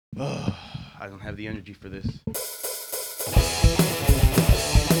I don't have the energy for this.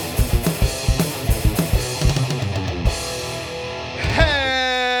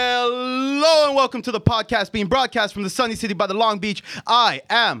 Hello and welcome to the podcast being broadcast from the sunny city by the Long Beach. I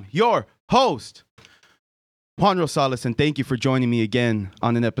am your host, Juan Rosales, and thank you for joining me again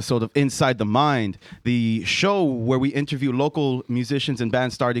on an episode of Inside the Mind, the show where we interview local musicians and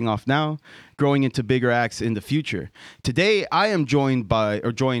bands starting off now, growing into bigger acts in the future. Today, I am joined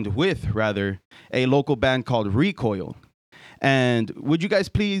with a local band called Recoil. And would you guys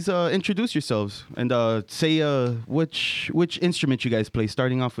please introduce yourselves and say which instrument you guys play?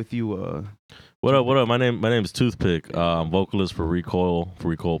 Starting off with you. What up? My name is Toothpick. I'm vocalist for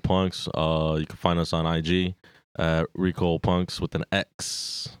Recoil Punks. You can find us on IG at Recoil Punks with an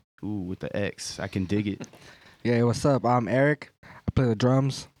X. Ooh, with the X. I can dig it. Yeah, what's up? I'm Eric. I play the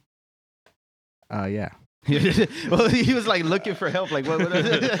drums. Yeah. Well, he was like looking for help. Like, what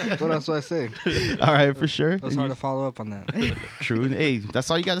What else do I say? All right, for sure. It's hard to follow up on that. True. Hey, that's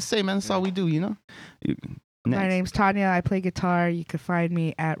all you got to say, man. That's all we do, you know? My name's Tanya. I play guitar. You can find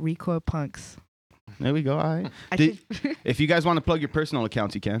me at Recoil Punks. There we go. All right. If you guys want to plug your personal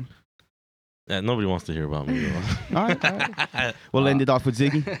accounts, you can. Yeah, nobody wants to hear about me. All right. We'll end it off with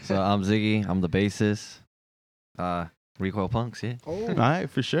Ziggy. So I'm Ziggy. I'm the bassist. Recoil Punks, yeah. Oh. All right,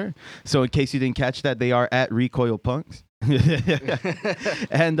 for sure. So in case you didn't catch that, they are at Recoil Punks.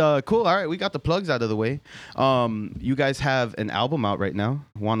 And cool. All right, we got the plugs out of the way. You guys have an album out right now,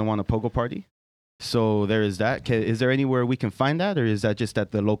 Wanna Pogo Party. So there is that. Is there anywhere we can find that, or is that just at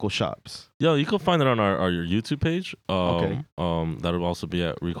the local shops? Yo, you can find it on our YouTube page. Okay. That'll also be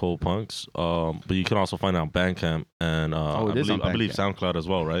at Recoil Punks. But you can also find it on Bandcamp and Oh, it I is on believe Bandcamp. SoundCloud as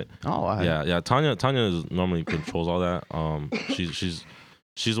well, right? Oh, all right. Yeah. Tanya normally controls all that.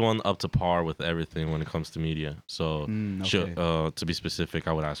 She's the one up to par with everything when it comes to media. So Okay. to be specific,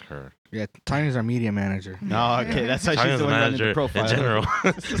 I would ask her. Yeah, Tiny's our media manager. Oh, okay. That's how she's Tanya's the the one running the manager profile. in general.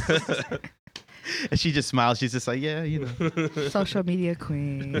 And she just smiles. She's just like, yeah, you know. Social media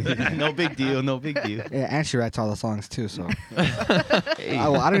queen. No big deal. No big deal. Yeah, and she writes all the songs too, so. Hey.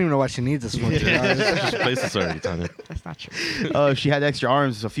 I don't even know why she needs this one. Just place this already, Tanya. That's not true. If she had extra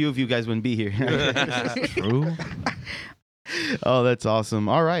arms, a few of you guys wouldn't be here. True. Oh, that's awesome.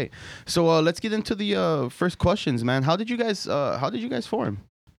 All right. So let's get into the first questions, man. How did you guys form?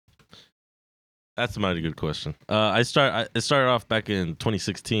 That's a mighty good question. It started off back in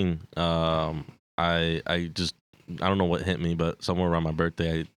 2016. I don't know what hit me, but somewhere around my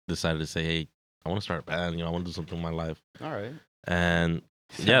birthday, I decided to say, hey, I want to start a band. You know, I want to do something in my life. All right. And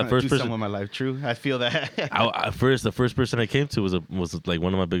Yeah, first person. Someone in my life. True. I feel that. The first person I came to was like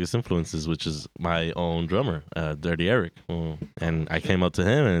one of my biggest influences, which is my own drummer, Dirty Eric. And I came up to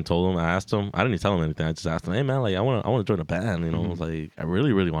him and told him, I asked him, I didn't even tell him anything. I just asked him, hey man, like I want to join a band. You know, I was like, I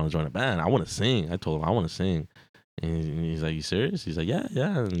really, really want to join a band. I want to sing. I told him I want to sing. And he's like, you serious? He's like, yeah.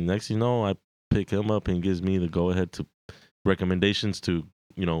 And next thing you know, I pick him up and gives me the go ahead to recommendations to,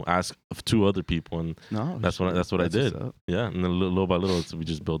 you know, ask two other people, and that's what I did. Yeah, and then little by little, we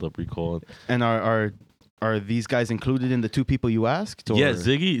just build up Recoil. And are these guys included in the two people you asked? Or? Yeah,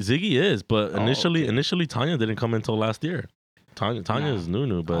 Ziggy is, but initially Tanya didn't come until last year. Tanya is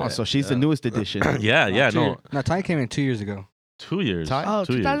new, but so she's the newest addition. No, Tiny came in 2 years ago. 2 years. Oh,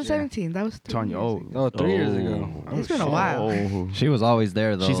 2 years. 2017. That was Tanya. Oh, 3 years ago. It's been a while. She was always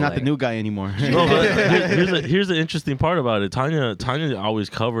there, though. She's not the new guy anymore. No, but here's the interesting part about it. Tanya always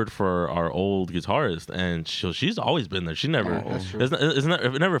covered for our old guitarist, and she's always been there. She never, That's true.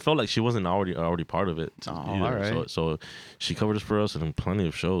 it never felt like she wasn't already part of it. Oh, either. all right. So she covered for us in plenty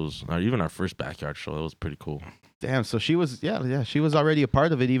of shows. Even our first backyard show, it was pretty cool. Damn. So she was, she was already a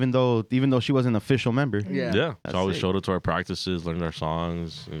part of it, even though she wasn't an official member. Yeah. She That's always sick. showed up to our practices, learned our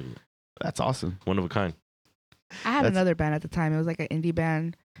songs. That's awesome. One of a kind. I had another band at the time. It was like an indie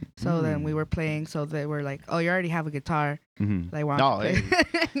band. So then we were playing. So they were like, "Oh, you already have a guitar. Mm-hmm. Like, why don't you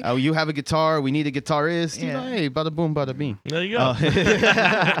play?" Oh, you have a guitar. We need a guitarist. You know, Yeah. hey, bada boom, bada bing. There you go.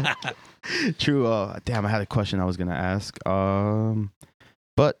 True. Damn, I had a question I was gonna ask.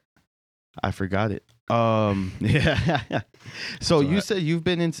 But I forgot it. Yeah. So you said you've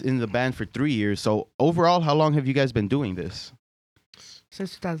been in the band for 3 years. So overall, how long have you guys been doing this?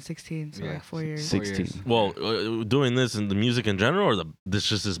 Since 2016. So Yeah, like 4 years. 16. Well, doing this in the music in general, or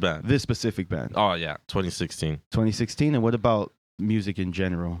this band? This specific band. Oh yeah, 2016. 2016. And what about music in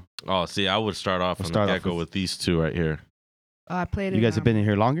general? Oh, see, I would start off We'll from start the off get-go with these two right here. I played. You guys have been in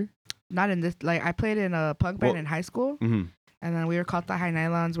here longer? Not in this. Like I played in a punk band in high school, Mm-hmm. And then we were called the High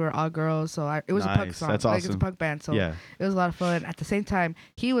Nylons. We were all girls, so it was a punk Nice. song. That's Like, it's a awesome. punk band, so Yeah. it was a lot of fun. At the same time,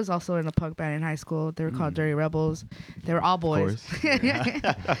 he was also in a punk band in high school. They were called Dirty Rebels. They were all boys. Had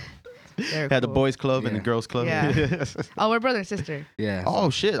They were the cool. boys club and the Yeah. girls club. Yeah. Oh, we're brother and sister. Yeah. Oh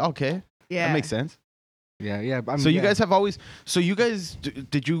shit. Okay. Yeah. That makes sense. Yeah. I mean, So you yeah. guys have always. So you guys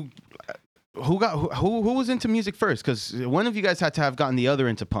did you? Who was into music first? Because one of you guys had to have gotten the other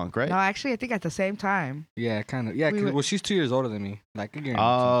into punk, right? No, actually, I think at the same time. Yeah, kind of. Yeah, We 'cause- were- well, she's 2 years older than me. Like, again.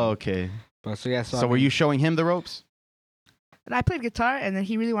 Oh, okay. But so yeah. So, So I were mean, you showing him the ropes? And I played guitar, and then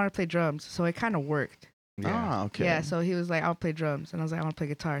he really wanted to play drums, so it kind of worked. Yeah. Ah, okay. Yeah, so he was like, I'll play drums. And I was like, I want to play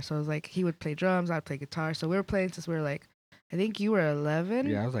guitar. So it was like, he would play drums, I'd play guitar. So we were playing since we were like, I think you were 11.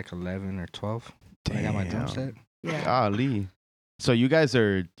 Yeah, I was like 11 or 12. When I got my drum Damn. set. Yeah. Golly. So you guys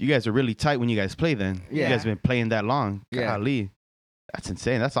are really tight when you guys play then. You Yeah. guys been playing that long. Yeah. Golly. That's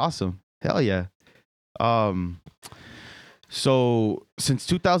insane. That's awesome. Hell yeah. So since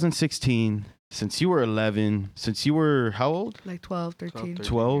 2016, since you were 11, since you were how old? Like 12, 13.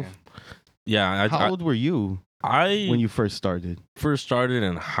 12? Yeah, How old were you I when you first started? first started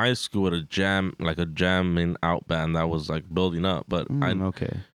in high school with a jamming out band that was like building up, but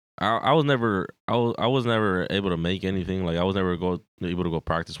Okay. I was never I was never able to make anything. Like I was never able to go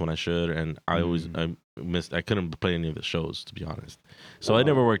practice when I should, and I always I couldn't play any of the shows, to be honest. So it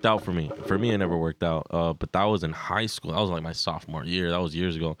never worked out for me. For me, it never worked out. But that was in high school. That was like my sophomore year. That was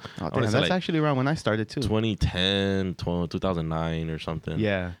years ago. Oh, wanna damn, say, that's like, actually around when I started too. 2010, 2009 or something.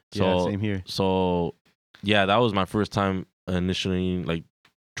 Yeah. So- Yeah, same here. So yeah, that was my first time initially like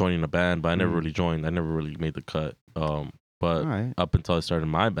joining a band, but I never really joined. I never really made the cut. But All right. up until I started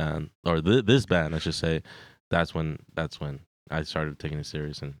my band, or this band, I should say, that's when I started taking it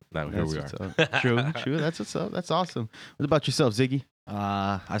serious, and here That's we what's are. up. True. That's what's up. That's awesome. What about yourself, Ziggy?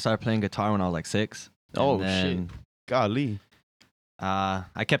 I started playing guitar when I was like 6. Oh, and then, shit. Golly.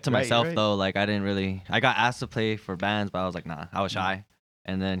 I kept to Right, myself right. though. Like I didn't really. I got asked to play for bands, but I was like, nah. I was shy.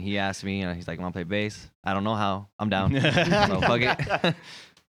 And then he asked me, and he's like, "Want to play bass?" I don't know how. I'm down. So fuck it.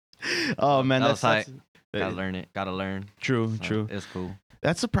 Oh man, That that's, was tight. that's Gotta learn it. Gotta learn. true. So True. It's cool.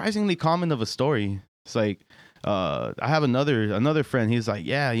 That's surprisingly common of a story. It's like I have another friend. He's like,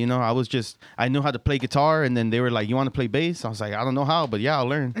 yeah, I knew how to play guitar, and then they were like, you want to play bass? I was like, I don't know how, but yeah, I'll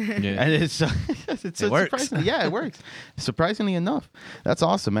learn. Yeah. And it's It works. surprisingly, yeah, it works. Surprisingly enough, that's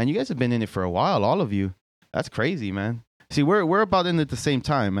awesome, man. You guys have been in it for a while, all of you. That's crazy, man. See, we're about in it at the same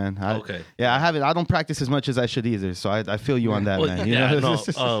time, man. Okay. Yeah, I don't practice as much as I should either, so I feel you on that, Well, man. You yeah, know?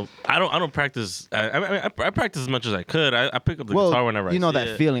 no, I don't practice. I practice as much as I could. I pick up the Well, guitar whenever I you know see that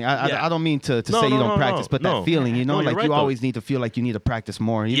it. feeling. Yeah. I don't mean to No, say you no, don't no, practice, but no. that feeling, No, you're like right, you though. always need to feel like you need to practice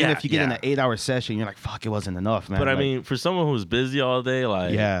more. Even Yeah, if you get in yeah. an 8-hour session, you're like, fuck, it wasn't enough, man. But I Like, mean, for someone who's busy all day,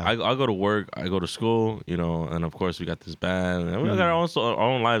 like, Yeah. I go to work, I go to school, and of course we got this band, and we got our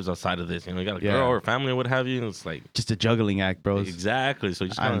own lives outside of this. We got a Yeah. girl or family or what have you. And it's like just a juggling act, bros. exactly. So you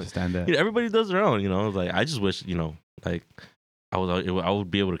just I kinda, understand that. everybody does their own. Like I just wish, like I would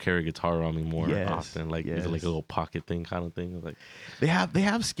be able to carry a guitar around me more Yes, often, like yes. like a little pocket thing kind of thing. Like They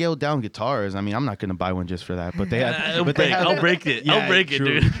have scaled down guitars. I mean, I'm not gonna buy one just for that, but they have. I'll break it. Yeah, I'll break true,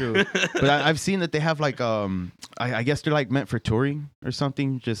 it, dude. True. But I've seen that they have like I guess they're like meant for touring or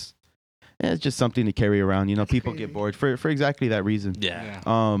something. Just it's just something to carry around. That's people crazy. get bored for exactly that reason. Yeah.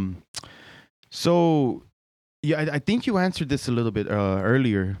 So, yeah, I think you answered this a little bit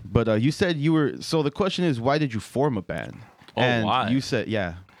earlier, but you said you were. So the question is, why did you form a band? Oh, and why? you said,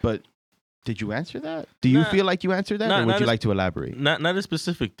 yeah, but did you answer that? Do you Nah, feel like you answered that, nah, or would not you as- like to elaborate? Not a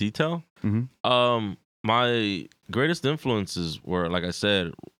specific detail. Mhm. My greatest influences were, like I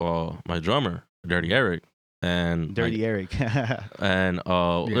said, my drummer, Dirty Eric, and Dirty Eric. and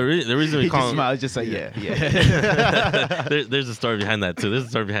the reason He we call just him. smiled, just like yeah. There's a story behind that too. There's a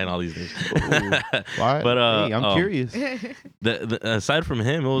story behind all these things. Why? But hey, I'm curious. Aside from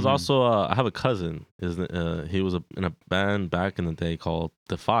him, it was Mhm. also I have a cousin. He was in a band back in the day called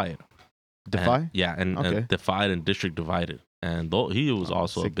Defied. Defy. And, yeah, and Okay. Defied and District Divided, and he was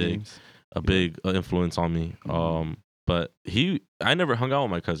also Sick names. a big influence on me. Mhm. But I never hung out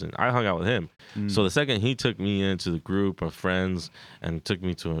with my cousin. I hung out with him. Mm. So the second he took me into the group of friends and took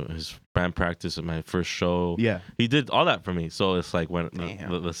me to his band practice at my first show, yeah, he did all that for me. So it's like when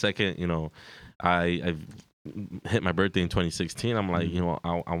Damn. the second, I hit my birthday in 2016, I'm like,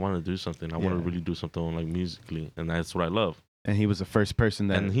 I want to do something. I want Yeah. to really do something like musically, and that's what I love. and he was the first person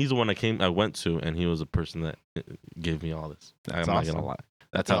that. And he's the one I went to, and he was the person that gave me all this. That's I'm not awesome. gonna lie.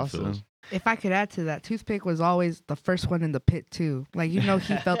 That's how awesome. it feels. If I could add to that, Toothpick was always the first one in the pit too. Like, he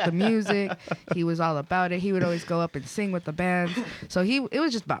felt the music. He was all about it. He would always go up and sing with the band. So it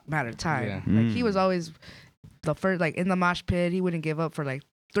was just about matter of time. Yeah. Like, he Mm. was always the first, like in the mosh pit, he wouldn't give up for like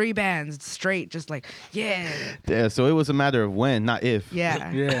 3 bands straight, just like, yeah. Yeah, so it was a matter of when, not if.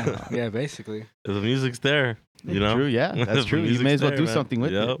 Yeah. Yeah, basically. The music's there, you know. True, yeah, that's The true. You music's may as well there, do man. something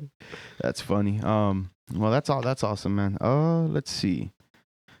with Yep. it. That's funny. Well, that's awesome, man. Let's see.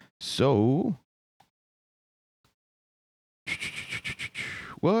 So,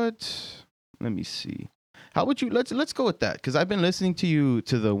 what? Let me see. How would you let's go with that, because I've been listening to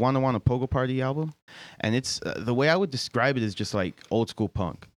the Wanna Wanna Pogo Party album, and it's the way I would describe it is just like old school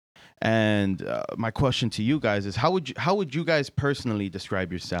punk. And my question to you guys is, how would you guys personally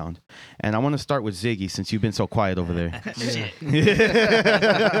describe your sound? And I want to start with Ziggy, since you've been so quiet over there.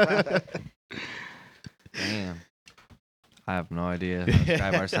 Damn. I have no idea how to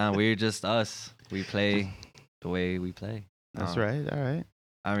describe our sound. We're just us. We play the way we play. That's right. All right.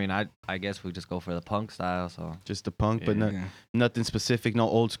 I mean, I guess we just go for the punk style. So Just the punk, but Yeah. nothing specific. No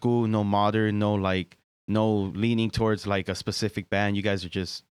old school. No modern. No leaning towards like a specific band. You guys are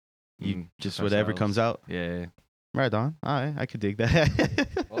just just whatever comes out. Yeah. Right on. All right, I could dig that.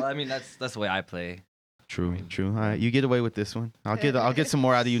 Well, I mean, that's the way I play. True. All right, you get away with this one. I'll get some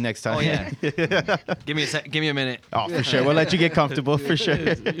more out of you next time. Oh, yeah. Give me a minute. Oh, for sure. We'll let you get comfortable for sure.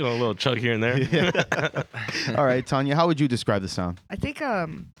 You know, a little chug here and there. All right, Tanya, how would you describe the sound? I think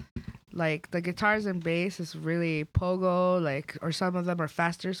like the guitars and bass is really pogo, like, or some of them are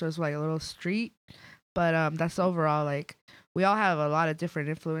faster, so it's like a little street. But that's overall, like, we all have a lot of different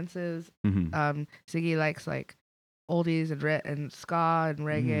influences. Mm-hmm. Ziggy likes like oldies and ska and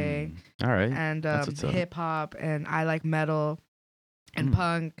reggae All right. and That's what's up. hip hop, and I like metal and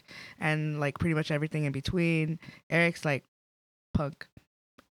punk and like pretty much everything in between. Eric's like punk.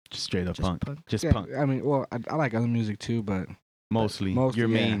 Just straight up Just punk. punk. Just Yeah, punk. I mean, well, I like other music too, but Mostly. Mostly, Your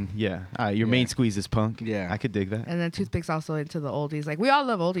yeah. main, yeah. All right, your main Yeah. squeeze is punk. yeah. I could dig that. And then Toothpick's also into the oldies. Like, we all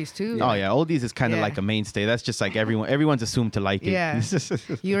love oldies too. Oh yeah, oldies is kind of Yeah. like a mainstay. That's just like everyone's assumed to like it. Yeah.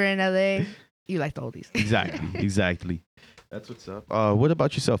 You were in LA, you like the oldies. exactly. That's what's up. What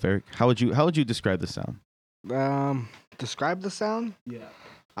about yourself, Eric? How would you describe the sound? Describe the sound. Yeah.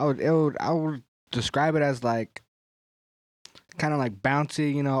 I would describe it as like kind of like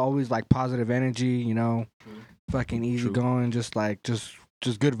bouncy, you know, always like positive energy, you know, fucking easy True. going, just like just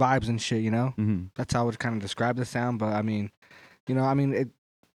good vibes and shit, you know. Mm-hmm. That's how I would kind of describe the sound. But I mean, you know, it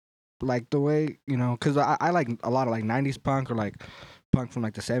like the way, you know, because I like a lot of like 90s punk or like punk from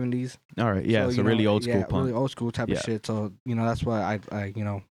like the 70s. All right. Yeah. So, you really know, old school yeah, punk. really old school type Yeah. of shit. So, you know, that's why I you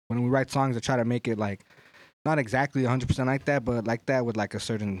know, when we write songs, I try to make it like not exactly 100% like that, but like that with like a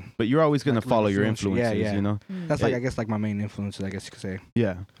certain. But you're always gonna like, follow your influence. Yeah, influences. yeah. You know. That's like Hey. I guess like my main influences, I guess you could say.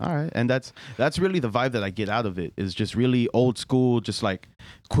 Yeah. All right. And that's really the vibe that I get out of it, is just really old school, just like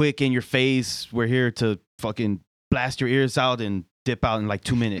quick in your face. We're here to fucking blast your ears out and dip out in like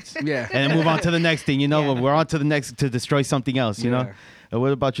 2 minutes. Yeah. And then move on to the next thing, you know. Yeah. We're on to the next to destroy something else, you know.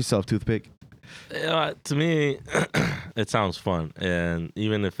 What about yourself, Toothpick? Yeah, to me, it sounds fun, and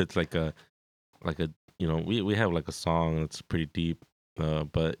even if it's like a, you know, we have like a song that's pretty deep,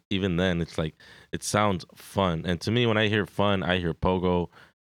 but even then, it's like it sounds fun. And to me, when I hear fun, I hear pogo,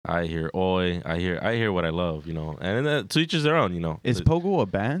 I hear oi, I hear what I love, you know. And then, to each is their own, you know. Is Pogo a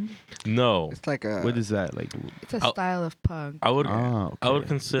band? No, It's like a. What is that like? It's a I'll- style of punk. I would Oh, I would okay.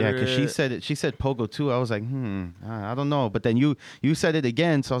 consider Yeah, because she it- said it. She said Pogo too. I was like, I don't know. But then you said it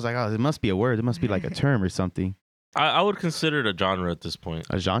again, so I was like, oh, it must be a word. It must be like a term or something. I would consider it a genre at this point.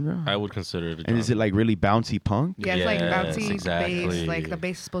 A genre? I would consider it a genre. And is it like really bouncy punk? Yeah, it's like Yes, bouncy exactly. bass. Like the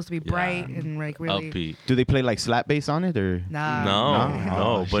bass is supposed to be bright and like really. upbeat? Do they play like slap bass on it or? Nah.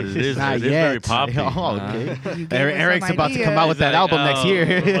 No, but it is Not very yet. poppy. Oh, okay. You gave us Eric's some about to come out with ideas. that album next year.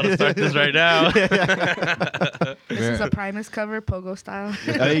 I'm about to start this right now. This is a Primus cover, pogo style.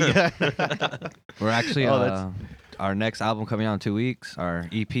 There you go. We're actually Oh, that's- our next album coming out in 2 weeks. Our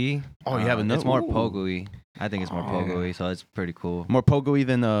EP. Oh, you have another- It's more ooh. pogo-y. I think it's more Oh. pogo-y, so it's pretty cool. More pogo-y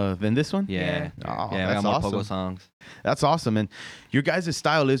than this one? Yeah. Oh, Yeah, we that's got more awesome. pogo songs. That's awesome, and your guys'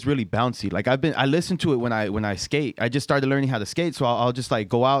 style is really bouncy. Like I listen to it when I skate. I just started learning how to skate, so I'll just like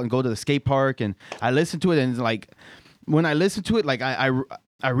go out and go to the skate park, and I listen to it, and like when I listen to it, like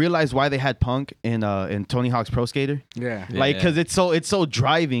I realized why they had punk in Tony Hawk's Pro Skater. Yeah. Like, Yeah. cause it's so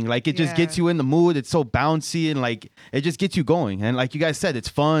driving. Like, it just Yeah. gets you in the mood. It's so bouncy and like it just gets you going. And like you guys said, it's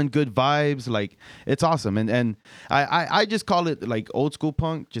fun, good vibes. Like, it's awesome. And I just call it like old school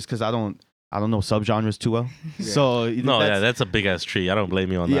punk, just cause I don't know subgenres too well. So No, that's a big ass tree. I don't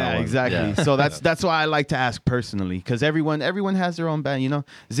blame you on that yeah, one. exactly. Yeah. So that's why I like to ask personally, because everyone has their own band. You know,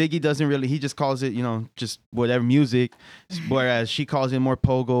 Ziggy doesn't really. He just calls it, you know, just whatever music, whereas she calls it more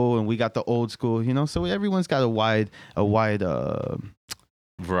pogo, and we got the old school. You know, so everyone's got a wide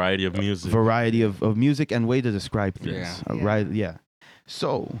variety of music. variety of music and way to describe things. Yeah. Right? Yeah.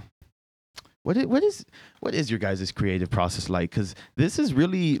 So, what is your guys' creative process like? Because this is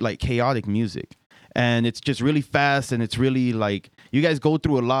really like chaotic music, and it's just really fast, and it's really like you guys go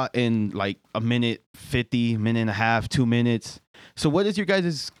through a lot in like a minute 50, minute and a half, 2 minutes. So, what is your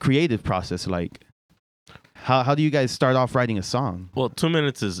guys' creative process like? How do you guys start off writing a song? Well, 2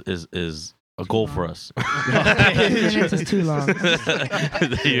 minutes is a goal for us. 2 minutes is too long.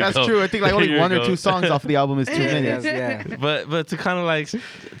 There you That's go. true. I think like only There you one or go. two songs off the album is 2 minutes. yeah. But to kind of like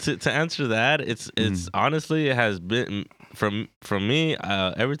to answer that, it's honestly it has been from me.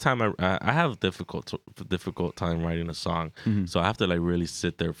 Every time I have difficult time writing a song, Mhm. so I have to like really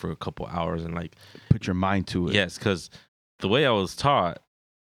sit there for a couple hours and like Put your mind to it. yes, because the way I was taught,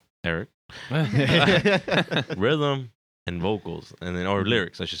 Eric, rhythm and vocals, and then or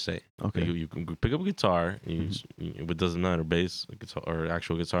lyrics, I should say. Okay. You can pick up a guitar. It doesn't matter bass, guitar, or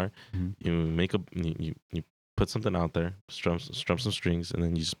actual guitar. Mhm. You make you put something out there, strum some strings, and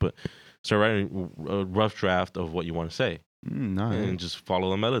then you just start writing a rough draft of what you want to say, Nice. and just follow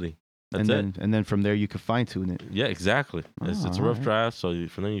the melody. That's it. And then from there you can fine tune it. Yeah, exactly. It's a rough alright. draft, so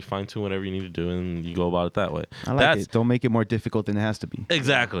from then you fine tune whatever you need to do, and you go about it that way. I like That's- it. Don't make it more difficult than it has to be.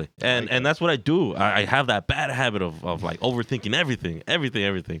 Exactly, and that's what I do. I have that bad habit of like overthinking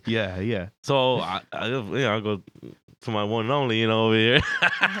everything. Yeah, yeah. So I go to my one and only, over here.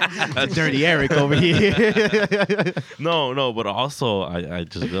 Dirty Eric over here. No, but also I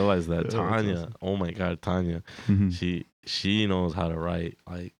just realized that Oh, that's Tanya. awesome. Oh my God, Tanya. Mhm. She knows how to write.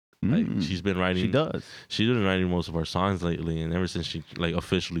 Like Mm. she's been writing. She does. She's been writing most of our songs lately, and ever since she like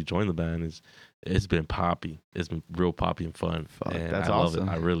officially joined the band, it's been poppy. It's been real poppy and fun. Fuck, and that's I love awesome.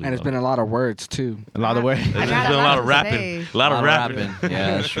 it. I really. And it's love been it. a lot of words too. A lot of way. There's I been got a lot of to rapping. say. A lot of rapping.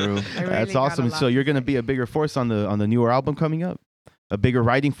 Yeah, that's true. I really That's got awesome. a So lot you're to gonna say. be a bigger force on the newer album coming up, a bigger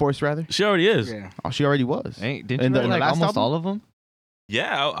writing force rather. She already is. Yeah. Oh, she already was. Hey, didn't In you the- write in the like last almost album? all of them?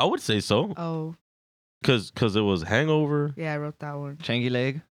 Yeah, I would say so. Oh, Cause it was Hangover, yeah, I wrote that one. Changy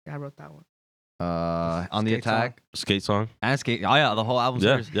Leg, Yeah, I wrote that one. On the Skate Song. Attack, Skate Song. and Skate. Oh yeah, the whole album's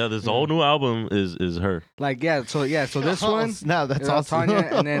Yeah, hers. yeah. This whole new album is her. Like so this one. No, that's is awesome.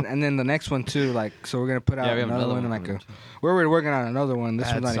 Tanya, and then the next one too. Like so, we're gonna put out Yeah, we have another one. And coming like we're working on another one. This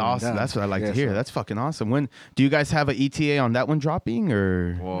one's That's not even awesome. done. That's what I like Yeah, to hear. so- That's fucking awesome. When do you guys have an ETA on that one dropping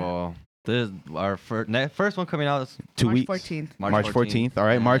or Whoa. This is our first one coming out is 2 March weeks? 14th. March 14th. All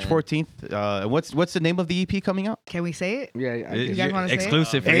right, March And 14th. What's the name of the EP coming out? Can we say it? Yeah, You guess. guys wanna say it?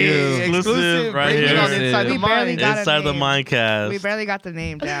 exclusive for Hey, you. Exclusive right Bring it here. on Inside the We barely Mind. got a Inside the name. Mindcast. We barely got the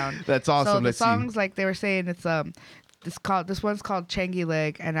name down. That's awesome. So the Let's songs, like they were saying, it's this one's called Changy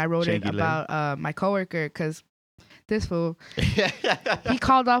Leg, and I wrote it Changy Leg. about my coworker because this fool see. he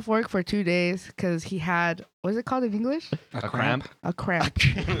called off work for 2 days because he had what's it called in English? A cramp. A cramp.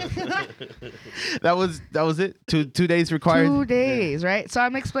 that was it. 2 days required. 2 days, right? So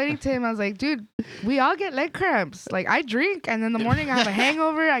I'm explaining to him, I was like, dude, we all get leg cramps. Like I drink and in the morning I have a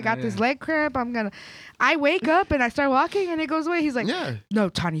hangover. I got this leg cramp. I wake up and I start walking and it goes away. He's like, Yeah. no,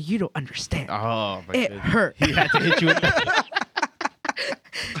 Tanya, you don't understand. Oh, my It goodness. hurt. He had to hit you with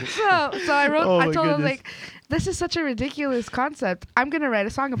So I wrote, Oh, I my told him, goodness. like, this is such a ridiculous concept. I'm going to write a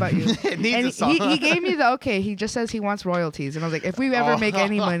song about you. It needs And a song. he gave me the okay. He just says he wants royalties. And I was like, if we ever make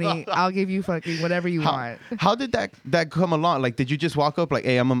any money, I'll give you fucking whatever you want. How did that come along? Like, did you just walk up like,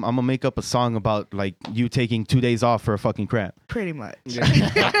 hey, I'm gonna make up a song about like you taking 2 days off for a fucking cramp? Pretty much.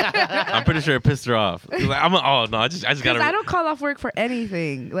 I'm pretty sure it pissed her off. She's like, oh no, I just Because gotta. I don't call off work for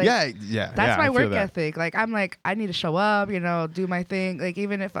anything. Like, yeah. That's I my feel work that. ethic. Like I'm like I need to show up, do my thing. Like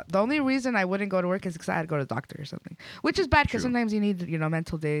even if the only reason I wouldn't go to work is because I had to go to the doctor or something, which is bad because True. sometimes you need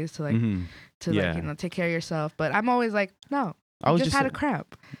mental days to like Mhm. Yeah. take care of yourself. But I'm always like no, I I was just just had a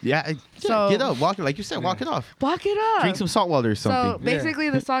cramp. So So- get up, walk it like you said, walk it off. Walk it up. Drink some salt water or So something. basically,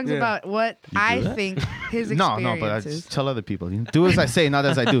 the song's Yeah. about what You do I that? think his No, experience no, but I is. just tell other people. Do as I say, not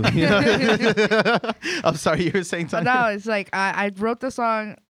as I do. You know? I'm sorry, you were saying But something. no, it's like I wrote the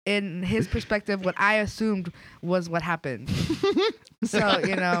song in his perspective, what I assumed was what happened. So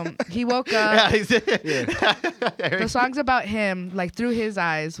he woke up. Yeah, he's, The song's about him, like through his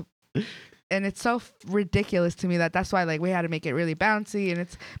eyes, and it's so ridiculous to me that's why like we had to make it really bouncy, and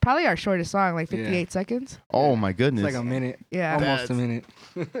it's probably our shortest song, like 58 seconds. Oh my It's goodness! like a minute, Yeah, almost a minute.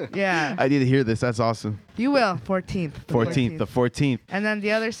 yeah. I need to hear this. That's awesome. You will 14th. the 14th, the 14th. And then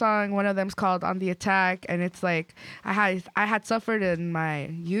the other song, one of them's called "On the Attack," and it's like I had suffered in my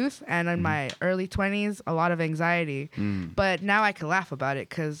youth and in my early 20s a lot of anxiety, but now I can laugh about it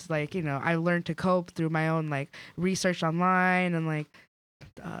because I learned to cope through my own like research online and like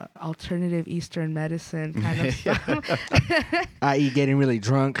alternative Eastern medicine kind of stuff. I.e., getting really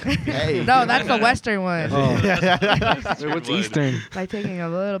drunk. Hey. No, that's the Western one. Oh. What's Eastern? Like taking a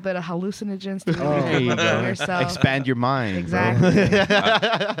little bit of hallucinogens to Oh. There you work go. on yourself. Expand your mind. Exactly.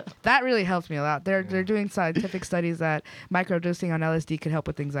 Bro. That really helps me a lot. They're doing scientific studies that microdosing on LSD could help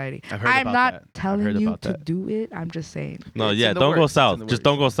with anxiety. I've heard I'm about not that. I've telling heard you about to that. do it. I'm just saying. No, It's yeah, in the don't go works. It's in south. the Just works.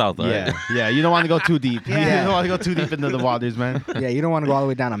 don't go south. All right? Yeah, yeah. You don't want to go too deep. Yeah. You don't want to go too deep into the waters, man. Yeah, you don't want to go all the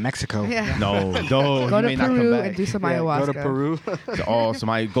way down to Mexico. Yeah. No, no. Go you to may not come Peru back. and do some Yeah, ayahuasca. go to Peru. Oh, so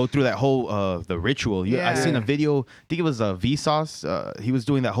I go through that whole the ritual. I Yeah. seen a video. I think it was Vsauce. He was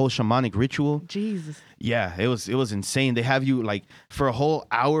doing that whole shamanic ritual. Jesus. Yeah, it was insane. They have you like for a whole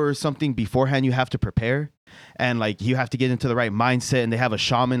hour or something beforehand. You have to prepare, and like you have to get into the right mindset. And they have a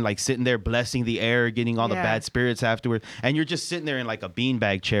shaman like sitting there blessing the air, getting all the Yeah. bad spirits afterward. And you're just sitting there in like a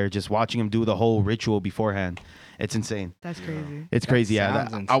beanbag chair, just watching him do the whole ritual beforehand. It's insane. That's crazy. It's That crazy. Yeah,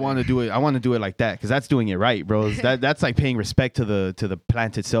 sounds I want to do it. I want to do it like that because that's doing it right, bros. That's like paying respect to the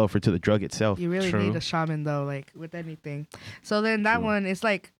plant itself or to the drug itself. You really True. need a shaman though, like with anything. So then that True. one is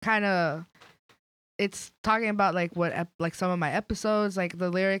like kind of, it's talking about like like some of my episodes. Like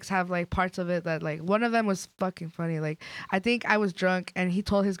the lyrics have like parts of it that like one of them was fucking funny. Like I think I was drunk and he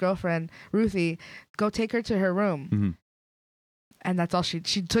told his girlfriend Ruthie, go take her to her room. Mhm. And that's all she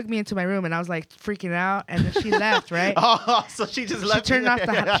took me into my room and I was like freaking out and then she left, right? Oh, so she just She left. turned off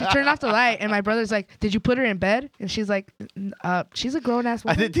the light and my brother's like, did you put her in bed? And she's like, she's a grown ass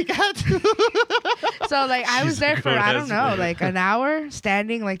I woman. didn't think I had to. So like I was She's there a for I don't grown-ass know woman. like an hour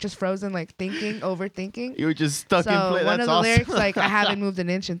standing like just frozen like thinking overthinking. You were just stuck in So place. one That's of the awesome. lyrics like I haven't moved an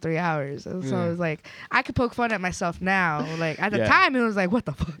inch in 3 hours. So Yeah. it was like I could poke fun at myself now. Like at the Yeah. time it was like what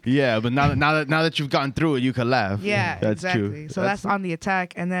the fuck. Yeah, but now that you've gone through it, you can laugh. Yeah, that's exactly. true. So that's on the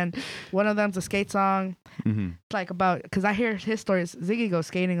attack. And then one of them's a skate song. Mhm. It's like about because I hear his stories. Ziggy goes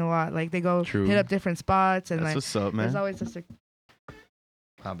skating a lot. Like they go True. hit up different spots and That's like what's up, there's man. always just a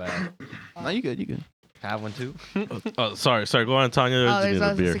Not bad. No, you good. You good. Have one too. Oh, sorry. Go on, Tanya. oh, there's Just need a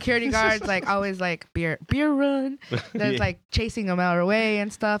also beer. security guards like always like beer run. There's Yeah. like chasing them out away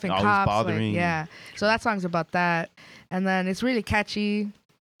and stuff and Always cops. bothering. Like, yeah. So that song's about that. And then it's really catchy.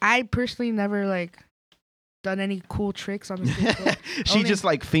 I personally never like done any cool tricks on the skateboard. She Only- just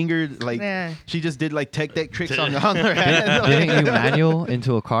like fingered like Yeah, she just did like tech deck tricks on her head. Didn't you manual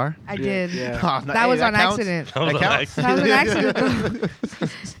into a car? I did. Yeah. Oh, no, That hey, was on counts. accident. That was That an counts. accident. That was an accident.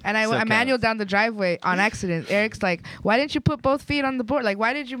 And I Still manualed counts. down the driveway on accident. Eric's like, why didn't you put both feet on the board? Like,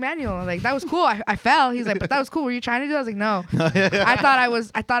 why did you manual? I'm like, that was cool. I fell. He's like, but that was cool. Were you trying to do it? I was like, no. I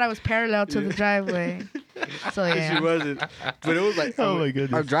thought I was parallel to the driveway. So yeah. She wasn't. But it was like, Oh my our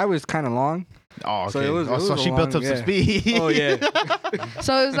goodness. driveway was kind of long. Oh, okay. So it was- it so was she a built long- up some yeah. speed. Oh, yeah.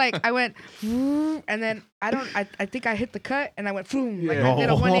 So it was like I went, and then I think I hit the cut and I went, boom, like Yeah. I did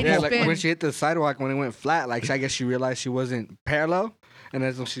a Oh. 180 Yeah, like spin. when she hit the sidewalk, when it went flat, like I guess she realized she wasn't parallel. And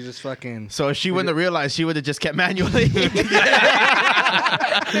that's when she just fucking. So if she wouldn't have realized, she would have just kept manually.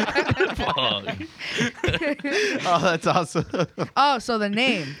 Fuck. Oh, that's awesome. Oh, so the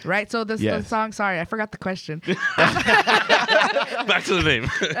name, right? So the Yes. song. Sorry, I forgot the question. Back to the name.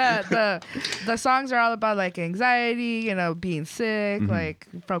 The songs are all about like anxiety, being sick, like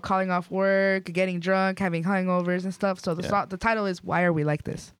from calling off work, getting drunk, having hangovers and stuff. So the title is "Why Are We Like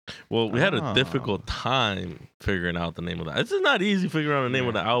This?" Well, we had a Oh. difficult time figuring out the name of that. It's just not easy figuring out the name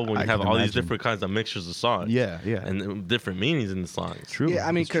of the album when I you have can all these imagine. different kinds of mixtures of songs. Yeah. And different meanings in the songs. True. Yeah,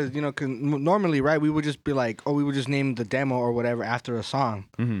 I mean, because normally, right, we would just be like, we would just name the demo or whatever after a song.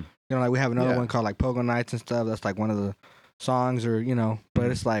 Mhm. Like we have another Yeah. one called like Pogo Nights and stuff. That's like one of the songs, or but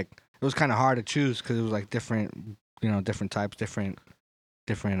it's like it was kind of hard to choose because it was like different, different types, different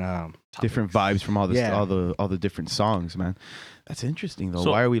different vibes from all the Yeah. all the different songs, man. That's interesting though.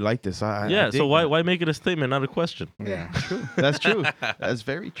 So- Why are we like this? I Yeah, dig so why that. why make it a statement, not a question? Yeah. That's true. That's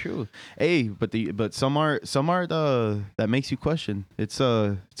very true. Hey, but some art that makes you question. It's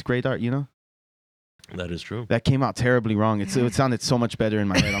great art, That is true. That came out terribly wrong. It sounded so much better in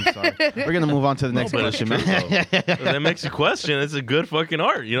my head. I'm sorry. We're gonna move on to the next but it's question, true, man. That makes you question. It's a good fucking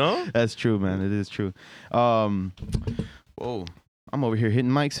art, you know? That's true, man. It is true. Whoa, I'm over here hitting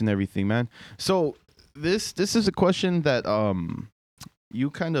mics and everything, man. So this is a question that you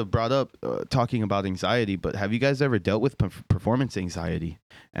kind of brought up talking about anxiety, but have you guys ever dealt with performance anxiety?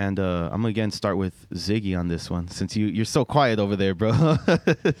 And I'm gonna again start with Ziggy on this one, since you're so quiet over there, bro.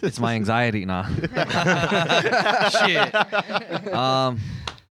 It's my anxiety, nah. Shit.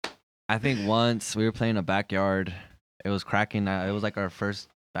 I think once we were playing a backyard. It was cracking. It was like our first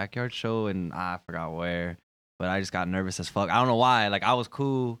backyard show, and I forgot where. But I just got nervous as fuck. I don't know why. Like I was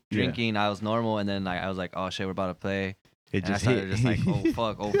cool Yeah. drinking. I was normal, and then like I was like, oh shit, we're about to play. It And I just started hit. just like,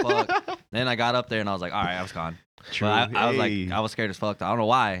 oh fuck. Then I got up there and I was like, all right, I was gone. True. But I was Hey. like, I was scared as fuck. I don't know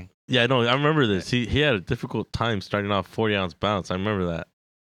why. Yeah, no, I remember this. He had a difficult time starting off 40-ounce bounce. I remember that.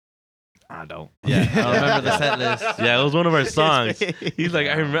 I don't. Yeah, I don't remember the set list. Yeah, it was one of our His songs. face. He's like,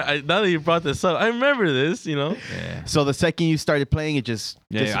 I remember. Now that you brought this up, I remember this. You know. Yeah. So the second you started playing, it just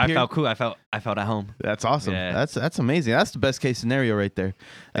Yeah, I disappeared? felt cool. I felt at home. That's awesome. Yeah. That's amazing. That's the best case scenario right there.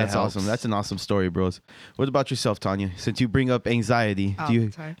 That's helps. awesome. That's an awesome story, bros. What about yourself, Tanya? Since you bring up anxiety, All do you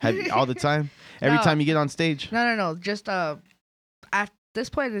the time. have all the time? Every No. time you get on stage? No. Just at this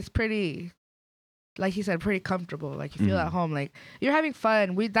point, it's pretty, like he said, pretty comfortable. Like you feel Mhm. at home. Like you're having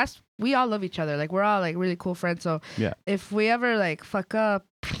fun. We all love each other. Like we're all like really cool friends. So Yeah. if we ever like fuck up,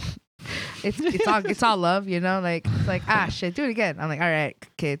 it's all love. You know, like it's like shit, do it again. I'm like, all right,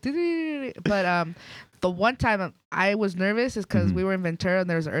 okay. But the one time I was nervous is because Mhm. we were in Ventura and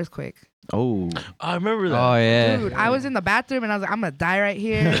there was an earthquake. Oh. I remember that. Oh yeah. Dude, I was in the bathroom and I was like, I'm gonna die right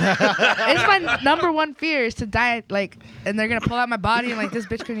here. It's my number one fear is to die, like, and they're gonna pull out my body and like this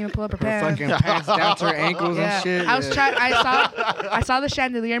bitch couldn't even pull up her Her pants. fucking pants down to her ankles Yeah, and shit. I was yeah. trying. I saw the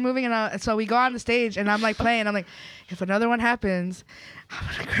chandelier moving, and so we go on the stage, and I'm like playing. I'm like, if another one happens, I'm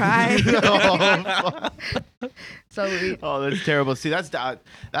gonna cry. So we, Oh, that's terrible. See, that's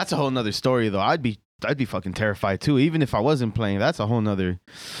a whole nother story though. I'd be fucking terrified too, even if I wasn't playing. That's a whole nother.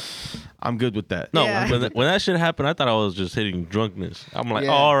 I'm good with that. No, Yeah. when that shit happened, I thought I was just hitting drunkenness. I'm like, Yeah.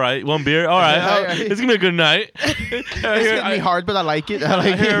 oh, all right, one beer, all right, it's gonna be a good night. It's hitting me hard, but I like it. I I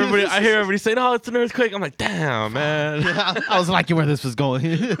like hear it. everybody saying, "Oh, it's an earthquake." I'm like, "Damn, man." I was liking where this was going.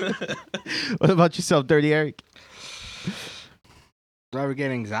 What about yourself, Dirty Eric? Do I ever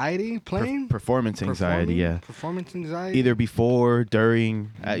get anxiety playing? Performance anxiety, Performing? yeah. Performance anxiety? Either before,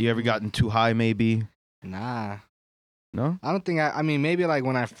 during. You ever gotten too high, maybe? Nah. No? I don't think I mean, maybe like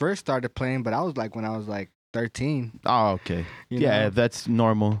when I first started playing, but I was like when I was like 13. Oh, okay. You Yeah, know? that's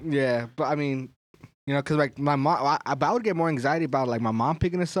normal. Yeah, but I mean, you know, because like my mom, I would get more anxiety about like my mom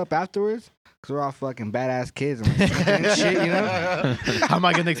picking us up afterwards. Because we're all fucking badass kids and like, drinking and shit, you know? How am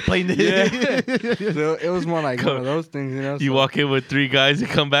I going to explain this? So it was more like one of those things, you know? You So, walk in with 3 guys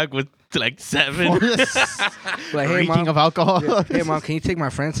and come back with like 7. like, hey, Reeking mom, of alcohol. yeah, hey, mom, can you take my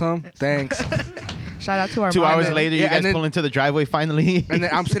friends home? Thanks. shout out to our 2 mom hours and- later, you Yeah, guys and then- pull into the driveway finally. And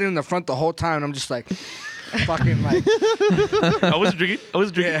then I'm sitting in the front the whole time and I'm just like, fucking like, I wasn't drinking.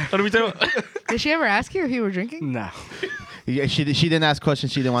 Yeah. What are we talking about? Did she ever ask you if you were drinking? nah. Yeah, she didn't ask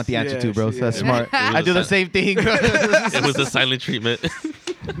questions she didn't want the answer Yeah, to, bro. So that's yeah. smart. I do the same thing. It was a silent treatment.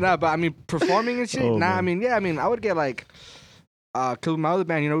 Nah, but I mean, performing and shit. Oh, nah, man. I mean, yeah, I mean, I would get like, cause with my other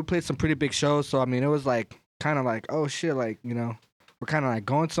band, you know, we played some pretty big shows. So I mean, it was like kind of like, oh shit, like you know, we're kind of like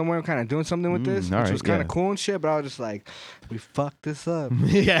going somewhere, we're kind of doing something with this, which alright, was kind of yeah. cool and shit. But I was just like, we fucked this up.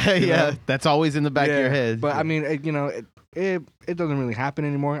 yeah, You yeah. know? That's always in the back of your Yeah, head. But I mean, you know, it doesn't really happen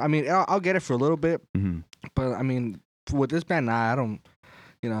anymore. I mean, I'll get it for a little bit, Mhm. but I mean, with this band, nah, I don't.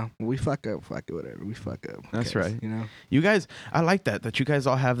 You know, we fuck up, whatever. We fuck up. Who That's cares, right. You know. You guys, I like that you guys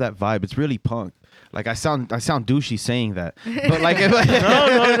all have that vibe. It's really punk. Like I sound douchey saying that, but like,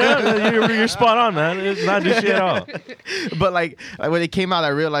 No, you're spot on, man. It's not just shit at all. but like when it came out, I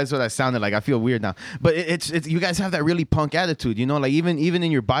realized what I sounded like. I feel weird now, but it's you guys have that really punk attitude. You know, like even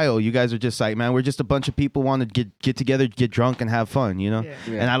in your bio, you guys are just like, man, we're just a bunch of people want to get together, get drunk, and have fun. You know, Yeah.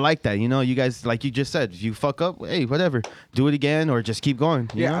 Yeah. and I like that. You know, you guys, like you just said, if you fuck up, hey, whatever, do it again or just keep going.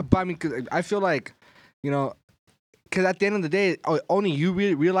 You Yeah, know? but I mean, 'cause I feel like, you know, because at the end of the day, only you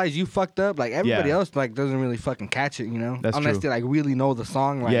really realize you fucked up. Like everybody Yeah. else, like doesn't really fucking catch it. You know, That's unless true. they like really know the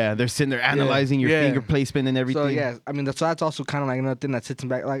song. Like, Yeah, they're sitting there analyzing your Yeah. finger placement and everything. So yeah, I mean, so that's also kind of like another thing that sits in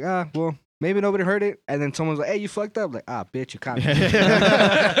back. Like, well, maybe nobody heard it, and then someone's like, "Hey, you fucked up." Like, bitch, you caught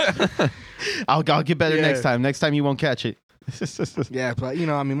me. I'll get better Yeah. next time. Next time you won't catch it. Yeah, but you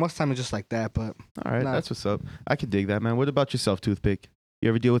know, I mean, most time it's just like that. But All right, Nah. that's what's up. I could dig that, man. What about yourself, Toothpick? You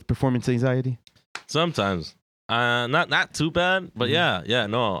ever deal with performance anxiety? Sometimes. Not too bad, but yeah,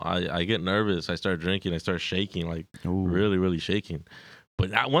 no. I get nervous. I start drinking. I start shaking, like really, really shaking. But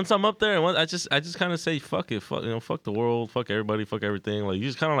once I'm up there, and I just kind of say fuck it, fuck the world, fuck everybody, fuck everything. Like you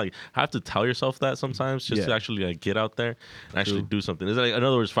just kind of like have to tell yourself that sometimes, just to Yeah. actually like get out there and actually True. do something. It's like, in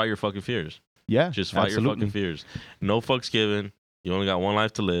other words, fight your fucking fears. Yeah, Just fight your fucking fears. No fucks given. You only got one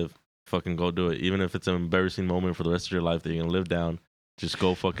life to live. Fucking go do it. Even if it's an embarrassing moment for the rest of your life that you're gonna live down, just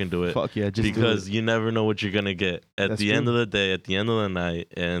go fucking do it. Fuck yeah, just do because it. you never know what you're gonna get at That's the end true. of the day. At the end of the night,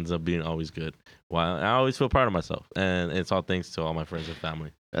 it ends up being always good. Well, I always feel proud of myself, and it's all thanks to all my friends and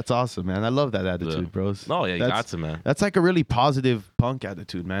family. That's awesome, man. I love that attitude, Yeah. bros. No, yeah, you That's- got to, man. That's like a really positive punk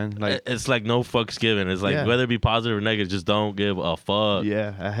attitude, man. Like, It's like no fucks given. It's like Yeah. whether it be positive or negative, just don't give a fuck.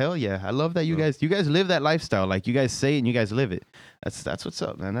 yeah, hell yeah. I love that you guys live that lifestyle. Like you guys say it and you guys live it. That's what's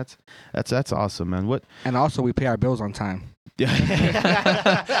up, man. That's awesome, man. What? And also, we pay our bills on time.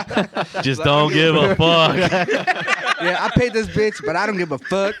 Just don't give a fuck. Yeah, I paid this bitch, but I don't give a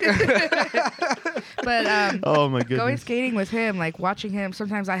fuck. But Oh my goodness. going skating with him, like watching him,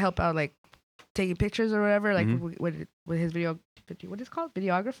 sometimes I help out, like taking pictures or whatever, like Mhm. with his what is it called,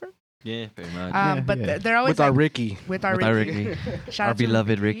 videographer. Yeah, very much. But yeah. they're always With our like, Ricky. with our With our Ricky. Ricky. Shout Our out to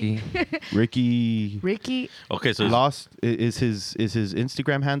beloved Ricky. Ricky Ricky. Okay, so Lost is his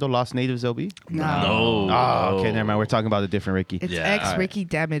Instagram handle Lost Natives LB? No. No. Oh, okay, never mind. We're talking about a different Ricky. It's Yeah. X Alright. Ricky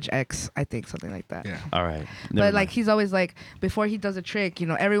Damage X, I think, something like that. Yeah. All right. But like he's always like, before he does a trick,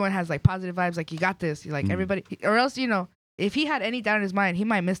 everyone has like positive vibes, like you got this. You like Mhm. everybody, or else if he had any doubt in his mind, he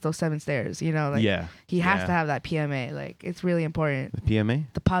might miss those 7 stairs. Like yeah, he has yeah. to have that PMA. Like it's really important. The PMA.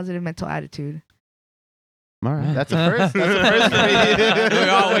 The positive mental attitude. All right, that's a first. That's a first for me. We're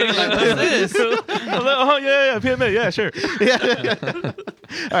all waiting like, what's this? oh yeah, PMA, yeah, sure. Yeah.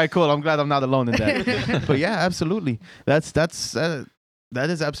 All right, cool. I'm glad I'm not alone in that. But yeah, absolutely. That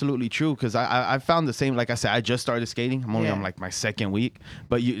is absolutely true because I found the same. Like I said, I just started skating. I'm only Yeah. on like my second week,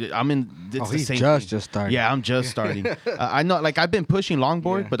 but I'm in. It's Oh, the he's same just thing. started. Yeah, I'm just starting. I know, like I've been pushing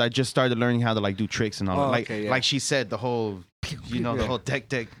longboard, Yeah. but I just started learning how to like do tricks and all Oh, that. Like, okay, yeah. like she said, the whole, the Yeah. whole tech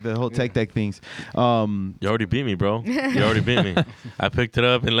things. You already beat me, bro. You already beat me. I picked it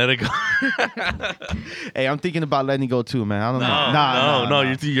up and let it go. Hey, I'm thinking about letting go too, man. I don't know. No,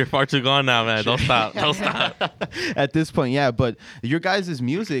 Nah. you're far too gone now, man. Don't stop. Don't stop. At this point, yeah, but your guys'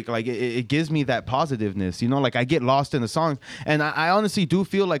 music, like it gives me that positiveness, like I get lost in the songs, and I honestly do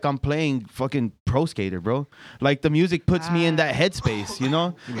feel like I'm playing fucking pro skater, bro. Like the music puts me in that headspace,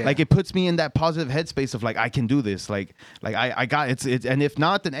 Yeah. like it puts me in that positive headspace of like I can do this, like I got it, and if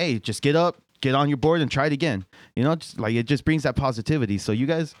not, then hey, just get up, get on your board and try it again, just like it just brings that positivity. So you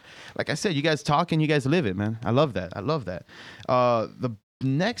guys, like I said, you guys talk and you guys live it, man. I love that. The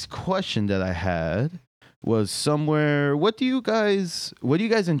next question that I had was somewhere. What do you guys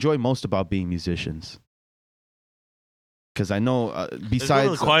enjoy most about being musicians? Because I know Let's go to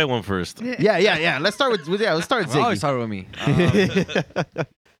besides the quiet one first. yeah. Let's start with let's start with Well, always Ziggy. start with me.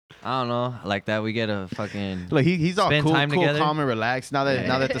 I don't know. Like that, we get a fucking. Look, he's all Spend cool, time together. calm, and relaxed. Now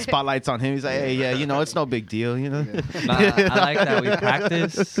that the spotlight's on him, he's like, hey, yeah, it's no big deal, Nah, I like that we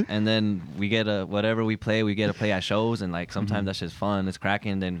practice and then we get whatever we play, we get to play at shows, and like sometimes that's just fun. It's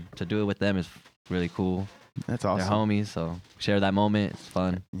cracking. Then to do it with them is really cool. That's They're awesome. homies, so share that moment. It's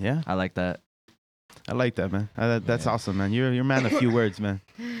fun. Yeah, I like that. I like that, man. That's Yeah. awesome, man. You're a man of few words, man.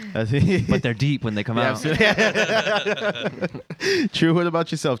 But they're deep when they come out. absolutely. True. What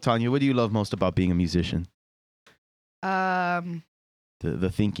about yourself, Tanya? What do you love most about being a musician? Um, The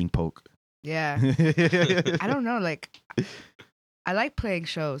thinking poke. yeah. I don't know. Like, I like playing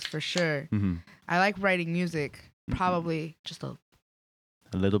shows for sure. Mhm. I like writing music. Probably just a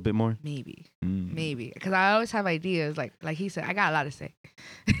A little bit more. maybe. Mm. Maybe, because I always have ideas. Like he said, I got a lot to say.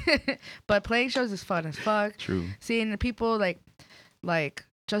 But playing shows is fun as fuck. True. Seeing the people like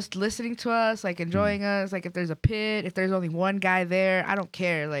just listening to us, like enjoying us. Like if there's a pit, if there's only one guy there, I don't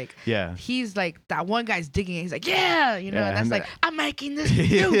care. Like Yeah. he's like that one guy's digging it. He's like, yeah, Yeah, and that's and like I'm making this for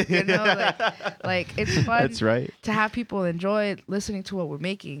you. Like it's fun That's right. to have people enjoy listening to what we're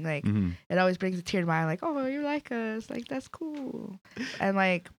making. Like Mhm. it always brings a tear to my eye. Like, oh, you like us? Like that's cool. And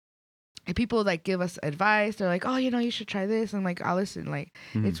like. If people like give us advice, they're like, "Oh, you should try this," and like I'll listen. Like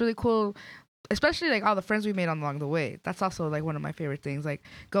Mhm. it's really cool, especially like all the friends we made along the way. That's also like one of my favorite things. Like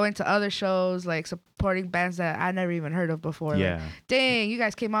going to other shows, like supporting bands that I never even heard of before. Yeah. Like, dang, you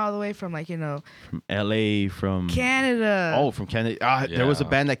guys came all the way from like From LA, from Canada. Oh, from Canada. There was a Yeah.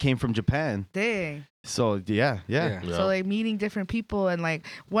 band that came from Japan. Dang. So yeah. Yeah. Yeah. So like meeting different people, and like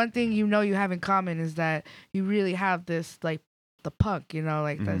one thing you have in common is that you really have this like the punk,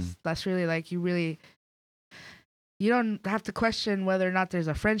 like that's really like you don't have to question whether or not there's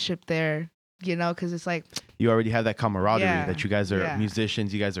a friendship there, because it's like You already have that camaraderie Yeah. that you guys are Yeah.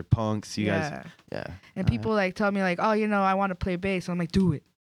 musicians, you guys are punks, you guys. yeah. Yeah. And people like tell me like, oh, I want to play bass. I'm like, do it.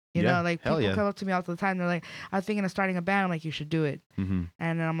 Yeah, Like hell people yeah. come up to me all the time. They're like, I'm thinking of starting a band. I'm like, you should do it. Mm-hmm.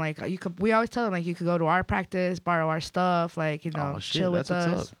 And then I'm like, we always tell them like, you could go to our practice, borrow our stuff, like, Oh, shit, chill with that's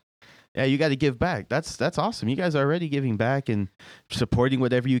what's us. up. Yeah, you got to give back. That's awesome. You guys are already giving back and supporting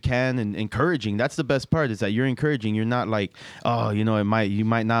whatever you can and encouraging. That's the best part is that you're encouraging. You're not like, oh, you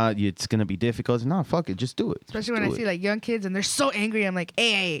might not. It's gonna be difficult. No, fuck it, just do it. Especially Just when do I it. see like young kids and they're so angry. I'm like,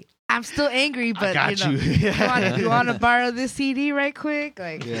 hey, I'm still angry, but got you know, you. you want to borrow this CD right quick?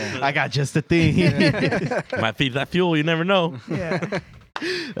 Like, Yeah. I got just the thing. Might feed that fuel. You never know. yeah.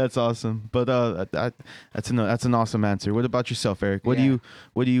 That's awesome. But that's an awesome answer. What about yourself, Eric? What Yeah.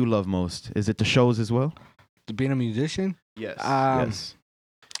 do you love most? Is it the shows as well? Being a musician. Yes. Yes.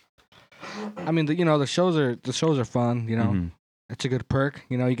 I mean, the shows are fun. You know, Mhm. it's a good perk.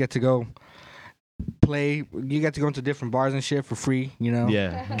 You know, you get to go play. You get to go into different bars and shit for free. You know.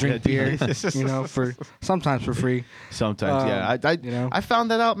 Yeah. Drink beer. You know, for sometimes for free. Sometimes, yeah. You know. I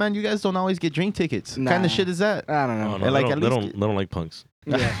found that out, man. You guys don't always get drink tickets. What kind Nah. of shit is that? I don't Oh, know. no, Like, they, at don't, least they don't like punks.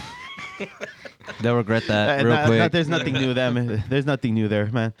 Yeah. They'll regret that real Nah, quick. there's nothing new there, man. There's nothing new there,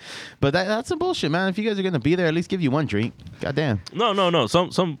 man. But that's some bullshit, man. If you guys are gonna be there, at least give you one drink. Goddamn. No. Some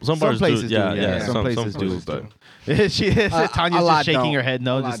bars places do. Yeah, do, yeah. Some places do, places but do. Tanya's a just lot shaking don't. her head.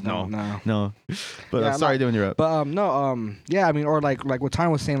 No, A lot just no, don't, no. But Yeah, a sorry lot. to interrupt. But yeah, I mean, or like what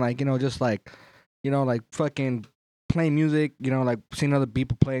Tanya was saying, like, you know, just like, you know, like fucking playing music, you know, like seeing other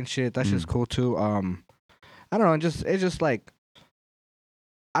people playing shit. That's just cool too. I don't know, it's just like,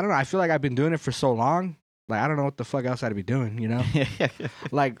 I don't know. I feel like I've been doing it for so long. Like, I don't know what the fuck else I'd be doing, you know?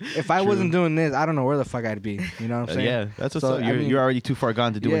 Like, if I wasn't doing this, I don't know where the fuck I'd be. You know what I'm saying? Yeah, that's what's So, up. I You're, mean- you're already too far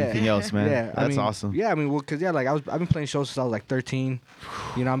gone to do Yeah. anything else, man. Yeah, That's I mean, awesome. Yeah, I mean, well, cause yeah, like I've been playing shows since I was like 13.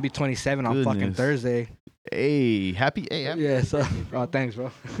 You know, I'm be 27 on fucking Goodness. Thursday. Hey, happy. Yeah, so oh, thanks,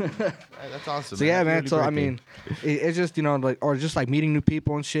 bro. That's awesome. So yeah, Happy man. early So I birthday. mean, it's just, you know, like, or just like meeting new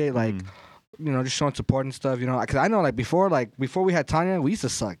people and shit, like, you know, just showing support and stuff. You know, because I know like before we had Tanya, we used to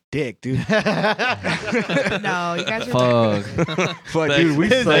suck dick, dude. No, you guys are Fuck. Fuck, dude, we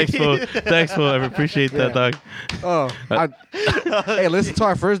suck. Thanks, fool. Thanks, fool. I appreciate that, Yeah. dog. Hey, listen to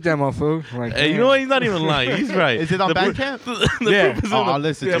our first demo, fool. Like, Hey, you know what? He's not even lying. He's right. Is it on The proof- Bandcamp? The Yeah. proof is in Oh, the- I'll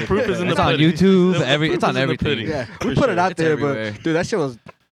listen the to it. proof is in the It's on pudding. YouTube. The proof It's on is in the everything. pudding. Yeah, we For put sure. it out It's there, everywhere. but dude, that shit was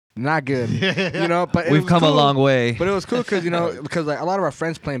not good. You know, but it We've was come a cool. long way. But it was cool because, you know, because like a lot of our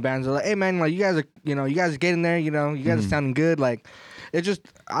friends playing bands are like, hey man, like you guys are getting there, you know, you guys are sounding good. Like, it just,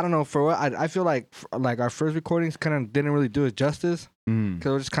 I don't know, for what I feel like our first recordings kind of didn't really do it justice because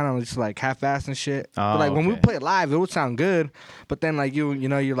it was just kind of just like half-assed and shit. Oh, But like when we okay. play it live, it would sound good. But then like you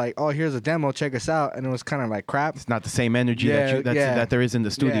know, you're like, oh, here's a demo, check us out, and it was kind of like crap. It's not the same energy Yeah, that there is in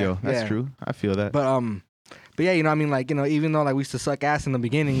the studio. Yeah, That's yeah. true. I feel that. But yeah, you know, I mean, like, you know, even though like we used to suck ass in the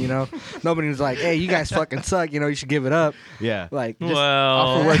beginning, you know, nobody was like, hey, you guys fucking suck, you know, you should give it up. yeah. Like, just,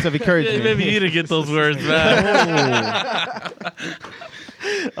 Offer Well, words of encouragement. yeah, maybe you didn't get those words, man.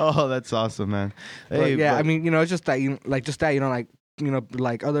 Oh, that's awesome, man. but yeah, I mean, you know, it's just that you know,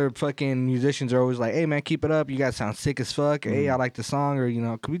 like other fucking musicians are always like, hey man, keep it up, you guys sound sick as fuck. Hey, I like the song, or you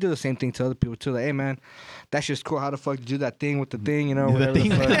know, could we do the same thing to other people too? Like, hey man, that's just cool. How the fuck did you do that thing with the thing, you know, The whatever thing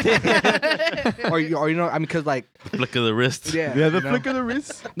the with fuck. or you know, I mean, cause like, Flick of the wrist. yeah, yeah, the you know? flick of the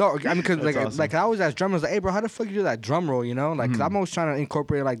wrist. No, I mean, cause That's like, awesome. like I always ask drummers, like, hey bro, how the fuck you do that drum roll, you know? Like, cause I'm always trying to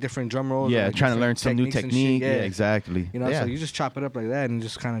incorporate like different drum rolls. Yeah, like, trying to different learn some new techniques and technique. shit. Yeah, exactly. You know, yeah. so you just chop it up like that and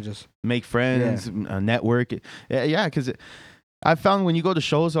just kind of just. Make friends, network. Yeah, because I found when you go to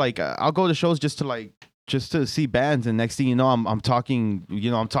shows, like I'll go to shows just to see bands, and next thing you know, I'm talking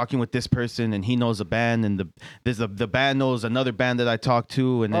with this person, and he knows a band, and the band knows another band that I talk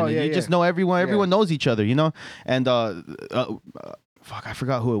to, and then you just know everyone. Everyone knows each other, you know. And fuck, I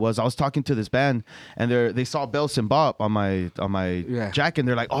forgot who it was. I was talking to this band, and they saw Bells and Bop on my jacket, and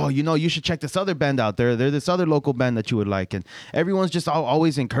they're like, oh, you know, you should check this other band out. They're this other local band that you would like, and everyone's just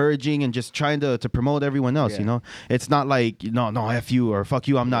always encouraging and just trying to promote everyone else. You know, it's not like no F you or fuck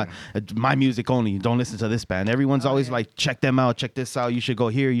you. I'm not my music only. Don't listen to this band. Everyone's always like, check them out, check this out. You should go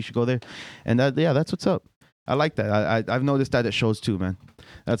here. You should go there, and that's what's up. I like that. I've noticed that at shows too, man.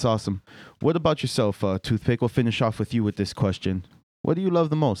 That's awesome. What about yourself, Toothpick? We'll finish off with you with this question. What do you love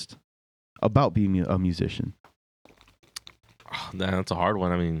the most about being a musician? That's a hard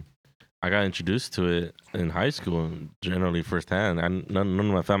one. I mean, I got introduced to it in high school, generally firsthand. None of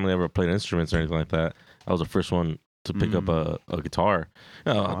my family ever played instruments or anything like that. I was the first one to pick up a guitar.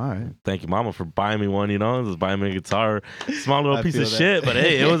 You know, All right. thank you, Mama, for buying me one. You know, just buying me a guitar, small little I piece feel of that. shit, but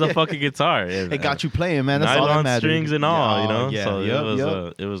hey, it was a fucking guitar. It got you playing, man. That's all that nylon matters. strings and all, you know. Yeah, So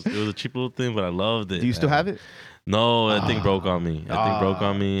yep. it was a cheap little thing, but I loved it. Do you still have it? No, that thing broke on me. That thing broke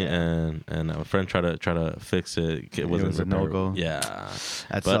on me, and a friend tried to fix it. It wasn't was a no-go. Yeah,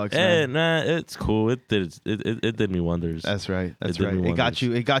 That but sucks, hey, man. nah, it's cool. It did me wonders. That's right. That's did right. me It got wonders.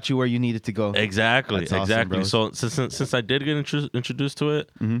 you. It got you where you needed to go. Exactly, That's awesome, exactly. bros. So since I did get introduced to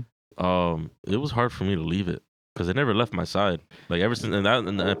it, Mhm. it was hard for me to leave it because it never left my side. Like ever since, and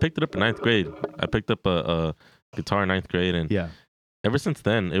I picked it up in 9th grade. I picked up a guitar in 9th grade, and Yeah. ever since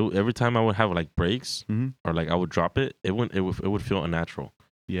then, every time I would have like breaks Mhm. or like I would drop it, it would feel unnatural.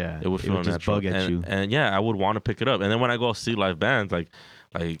 Yeah, It would feel just unnatural. bug at and, you. and yeah, I would want to pick it up. And then when I go see live bands, like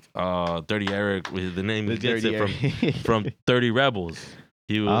Dirty Eric, with the name he gets it from 30 Rebels.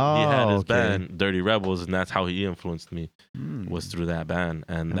 He had his band Dirty Rebels, and that's how he influenced me. Was through that band,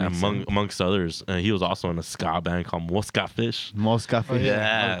 and That makes amongst others, he was also in a ska band called Mosca Fish. Mosca Oh, Fish.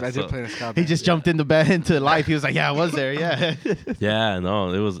 yeah. I so- did play in a ska He band. just jumped into life. He was like, "Yeah, I was there." Yeah. Yeah,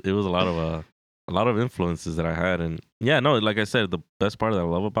 no, it was a lot of influences that I had, and yeah, no, like I said, the best part that I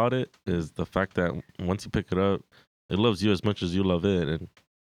love about it is the fact that once you pick it up, it loves you as much as you love it, and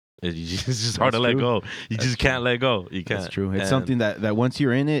it's just hard to That's let true. go. You just can't let go. You can't. That's true. It's And something that once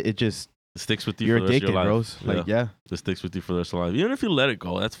you're in it, it just it sticks with you. you're for the rest of addicted, your bros. life. Like, yeah. It sticks with you for the rest of life. Even if you let it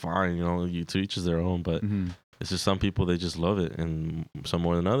go, that's fine. You know, you to each is their own. But it's just some people they just love it, and some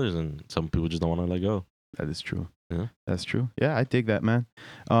more than others, and some people just don't want to let go. That is true. Yeah. That's true. Yeah, I dig that, man.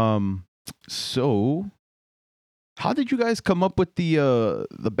 So how did you guys come up with the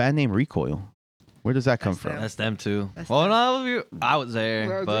band name Recoil? Where does that come That's from? them. That's them too. That's Well, them. no, I was there,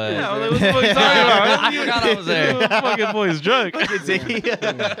 Yeah, but yeah, what the fuck you talking about? I forgot I was there. Fucking boy's drunk.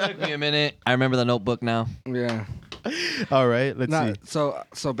 Took me a minute. I remember the Notebook now. Yeah. All right, let's Nah, see.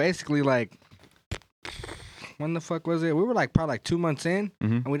 so basically, like, when the fuck was it? We were like probably like 2 months in,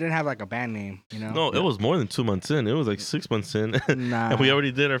 Mhm. and we didn't have like a band name. You know? No, it was more than 2 months in. It was like 6 months in, Nah. and we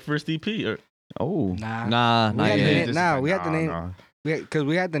already did our first EP. Oh. Nah. Nah, We not had the yet. name- nah, we had the name. Nah. Because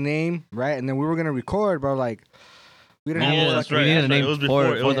we had the name right, and then we were gonna record, but like, we didn't Yeah, have. that's like, right. We needed a name It was for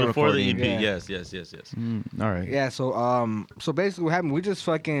before, it was the before the EP. recording. Yeah. Yes. All right. Yeah, so basically what happened, we just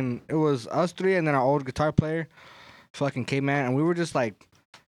fucking, it was us three and then our old guitar player, fucking Caveman, and we were just like,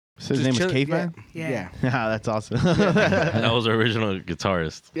 So his just name was chill- Caveman? Yeah. Yeah. Yeah, that's awesome. That was our original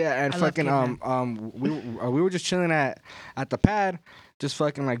guitarist. Yeah, and I love fucking Caveman. we were just chilling at the pad, just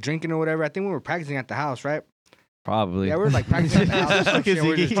fucking like drinking or whatever. I think we were practicing at the house, right? Probably. Yeah, we were like practicing at the house. or some shit. We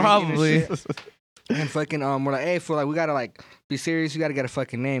were just drinking and Probably. shit. And fucking we're like, hey, fool, like we gotta like be serious. You gotta get a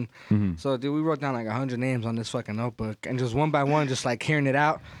fucking name. Mhm. So dude, we wrote down like 100 names on this fucking notebook, and just one by one, just like hearing it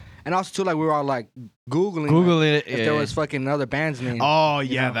out. And also too, like we were all like googling, Google like, it. if there was fucking other band's name. Oh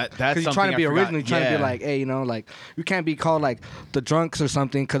You yeah, know? that's Because you're trying to be original, you're trying to be like, hey, you know, like you can't be called like the Drunks or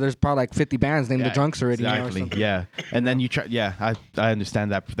something, because there's probably like 50 bands named the Drunks already. You know, or Exactly. something. Yeah, and then you try. Yeah, I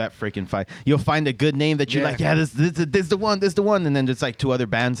understand that freaking fight. You'll find a good name that you're Yeah. like, yeah, this is the one, and then there's like two other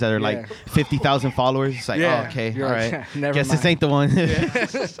bands that are like Yeah. 50,000 followers. It's like, Yeah. oh, okay, You're all like, right. never Guess mind. this ain't the one.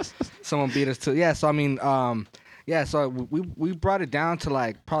 Someone beat us too. Yeah, so I mean, yeah, so we brought it down to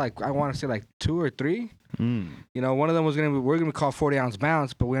like probably I want to say like 2 or 3. Mm. You know, one of them was we're gonna be called 40 Ounce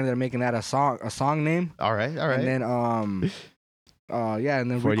Bounce, but we ended up making that a song name. All right. And then yeah, and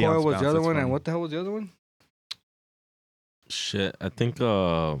then 40 Recoil Ounce was Bounce, the other that's one, funny. and what the hell was the other one? Shit, I think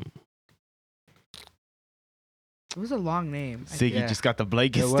It was a long name. Siggy yeah. just got the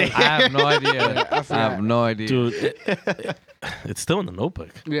blanket It was- stick. I have no idea. Yeah, I I forgot. have no idea. dude, it's still in the notebook.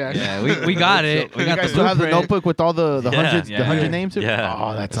 Yeah, Yeah, we got it. We You got the guys still have the blueprint. notebook with all the Yeah. hundreds, Yeah. the 100 Yeah. names? in it? Yeah.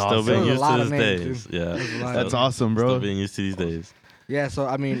 Oh, that's It's awesome. Still being There's a used lot to of this names, days. dude. Yeah. There's a lot. That's Still- awesome, Still bro. being used to these days. Yeah, so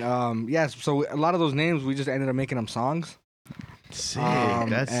I mean, yes, so a lot of those names we just ended up making them songs, Sick.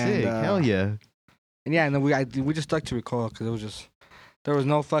 And, That's sick. Hell yeah. and yeah, and then we just stuck to Recoil because it was just there was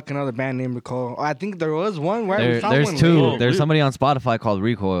no fucking other band named Recoil. Oh, I think there was one, right? We found There's one two. later. There's somebody on Spotify called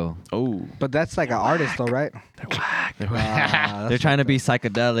Recoil. Oh. But that's like an artist though, right? They're trying to be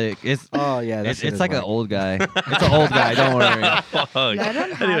psychedelic. It's Oh yeah, that's it's like an old guy. It's an old guy. Don't worry. Fuck. Let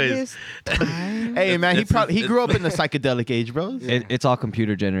him have Anyways, his time. Hey man, he It's- probably he grew up in the psychedelic age, bro. It's all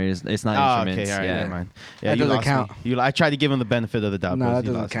computer generated. It's not Oh, okay, instruments. all right, yeah. never mind. Yeah, That you doesn't lost count. me. I tried to give him the benefit of the doubt. No, bro. that You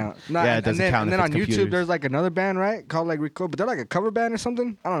doesn't lost count. me. No, Yeah, it doesn't count. And then if on it's YouTube, computers. there's like another band, right? Called like Recoil, but they're like a cover band or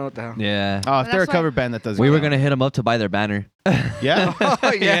something. I don't know what the hell. Yeah. Oh, if they're a That's why- cover band, that doesn't. We were count. gonna hit them up to buy their banner. Yeah.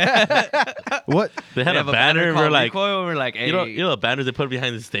 Oh yeah. What? they had They a have banner, and we're called like, Recoil, and we're like, hey, you know, the banners they put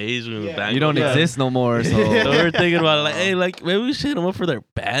behind the stage when the band you don't goes up? exist no more. So So we were thinking about it, like, hey, like maybe we should hit them up for their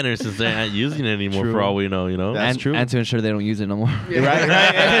banners since they're not using it anymore. True. For all we know, you know. That's and, true. and to ensure they don't use it no more. Right.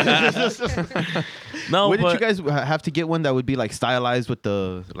 Right. No, What did but you guys have to get one that would be like stylized with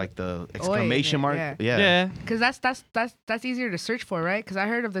the exclamation mark? yeah. Yeah. Because that's easier to search for, right? Because I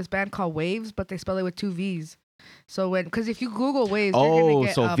heard of this band called Waves, but they spell it with 2 V's. So because if you Google Waves, you're Oh, gonna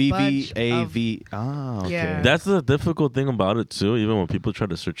get so a bunch of- VVAV. Ah, okay. Yeah. that's the difficult thing about it too. Even when people try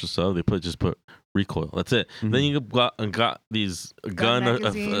to search this up, they just put recoil. That's it. Mhm. Then you got these gun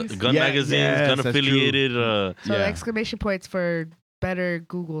magazines. gun Yeah, magazines, yes, gun that's affiliated. So Yeah. the exclamation points for better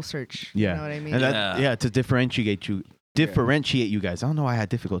Google search. Yeah. You know what I mean? And that, Yeah. yeah, to differentiate you guys. I don't know why I had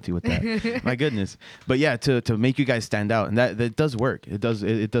difficulty with that. My goodness. But yeah, to make you guys stand out, and that does work. It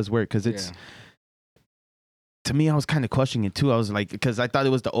does work because it's to me, I was kind of questioning it too. I was like, because I thought it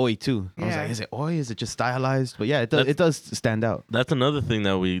was the Oi too. I was Yeah. like, is it Oi? Is it just stylized? But yeah, it That's- does stand out. That's another thing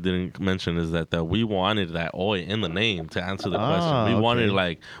that we didn't mention is that we wanted that Oi in the name to answer the Ah, question. We wanted okay.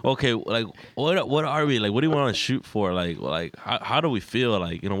 like, okay, like what are we like? What do you want to shoot for? Like how do we feel?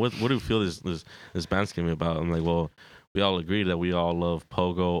 Like, you know, what do we feel this band's gonna be about? I'm like, well, we all agree that we all love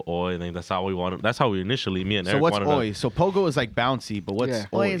Pogo, Oi. I think that's how we wanted. That's how we initially, me and So Eric what's wanted. Oi? So Pogo is like bouncy, but what's Yeah.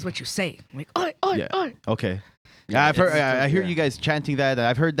 Oi? Oi is what you say. I'm like, oi, oi, Yeah. oi. Okay. Yeah, Yeah, I've heard. it's- I hear yeah. you guys chanting that.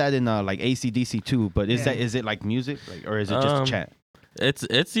 I've heard that in like AC/DC too. But is Yeah. is it like music, like, or is it just a chant?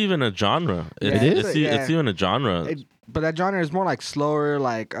 It's even a genre. Yeah, It is? It's even a genre. But that genre is more like slower,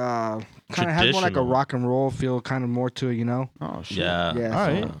 like kind of has more like a Traditional. rock and roll feel, kind of more to it, you know. Oh shit. Yeah. Yeah, All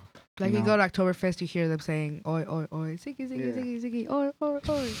right. Like You you know. go to Oktoberfest, you hear them saying, oi, oi, oi, ziggy, ziggy, Yeah. ziggy, ziggy, oi, oi,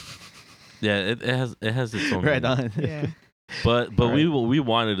 oi. Yeah, it has its own. Right meaning. on. Yeah. But Right. we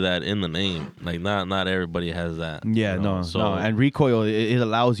wanted that in the name. Like not everybody has that. Yeah, you know? no, So, no. And recoil, it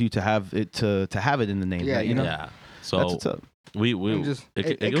allows you to have it to have it in the name. Yeah, right? you you know. yeah. That's So what's up. we And just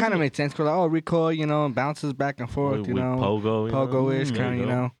it was kind of a- made sense because like, oh, recoil, you know, and bounces back and forth, you with know, Pogo, you know? pogo-ish There kind of, you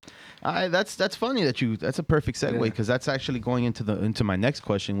go. know. That's funny that that's a perfect segue Yeah. because that's actually going into my next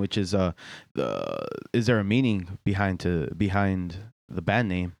question, which is is there a meaning behind the band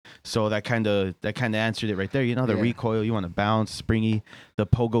name? So that kind of answered it right there. You know, the Yeah. recoil, you want to bounce, springy, the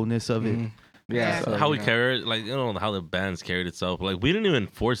pogo-ness of it. Mhm. Yeah. Yeah, so, How you we know. carry it, like, you know, how the band's carried itself. Like, we didn't even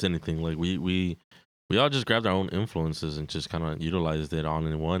force anything. Like, we all just grabbed our own influences and just kind of utilized it on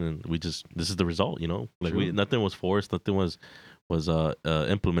in one, and this is the result, you know. Like, True. nothing was forced, nothing was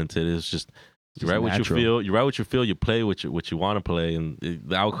implemented. It's just you Just write what natural. you feel. You write what you feel. You play what you want to play, and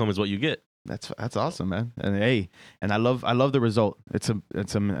the outcome is what you get. That's awesome, man. And hey, and I love the result. It's an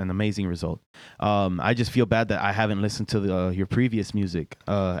amazing result. I just feel bad that I haven't listened to your previous music.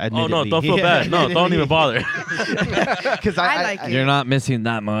 Oh no, Admittedly. don't feel bad. No, don't even bother. Because I like it. You're not missing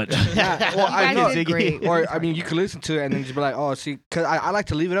that much. Yeah, well, You I guys know. did great. Or I mean, you could listen to it and then just be like, oh, see, because I like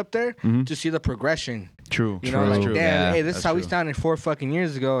to leave it up there Mhm. to see the progression. True. You know, like, true. damn, Yeah, hey, this is that's how we true. sounded 4 fucking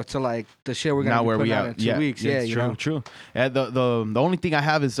years ago to like the shit we're gonna Now be where putting we out are? in 2 weeks. Yeah, it's you true, know. true. And the only thing I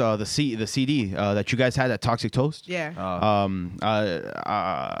have is the CD that you guys had at Toxic Toast. Yeah. I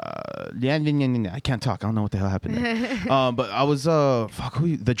can't talk. I don't know what the hell happened there. But I was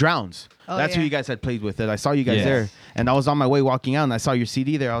the Drowns. Oh, That's who yeah. you guys had played with. And I saw you guys Yes. there, and I was on my way walking out, and I saw your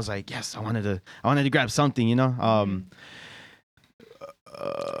CD there. I was like, yes, I wanted to grab something, you know.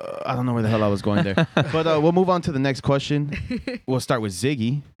 I don't know where the hell I was going there, but we'll move on to the next question. We'll start with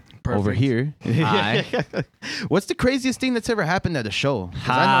Ziggy. Over Perfect. here. Hi. What's the craziest thing that's ever happened at a show? 'Cause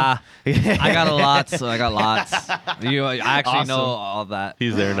Ha. I know. I got a lot. So I got lots. I actually know Awesome. all that.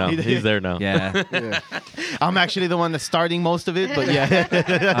 He's there now. He's there now. Yeah. Yeah. I'm actually the one that's starting most of it, but yeah.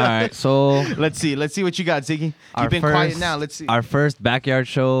 All right. So Let's see what you got, Ziggy. our You've been quiet first- now. Let's see. our first backyard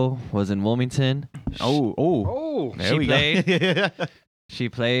show was in Wilmington. Oh, Oh. there she we played. go. She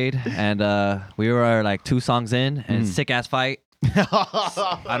played, and we were like 2 songs in, and sick ass fight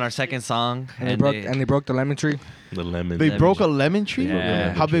on our second song, And they broke the lemon tree. The lemon. They Lemon broke a tree. lemon tree.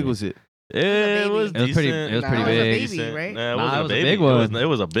 Yeah. How big was it? It was It was pretty- decent. it was pretty Nah, it was a big. baby, right? Nah, it Nah, wasn't it was a baby. big It was, one. it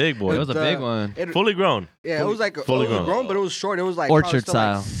was a big boy. It was a big one. Fully grown. Yeah, it was like fully it was grown. grown, but it was short. It was like Orchard probably still,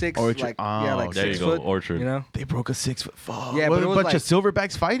 like, style. 6, Orchard. like yeah, Oh, like There you 6 go, foot. orchard. You know. They broke a 6 foot. Fuck. Yeah, but What, it a was bunch like- of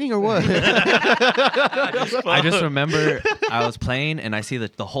silverbacks fighting or what? I just remember I was playing, and I see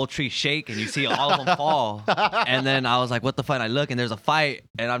the whole tree shake, and you see all of them fall, and then I was like, "What the fuck?" And I look, and there's a fight,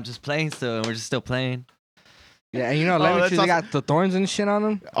 and I'm just playing still, and we're just still playing. Yeah, and you know, lemon that's trees they awesome. got the thorns and shit on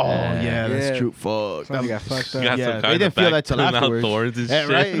them. Oh yeah, that's Yeah. true. Fuck. Somebody got fucked up. Got Yeah, some they kind didn't of feel back that till pulling out afterwards. thorns and Yeah, shit.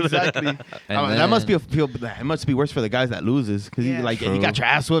 right, exactly. And That must then- it must be worse for the guys that loses because Yeah. you got your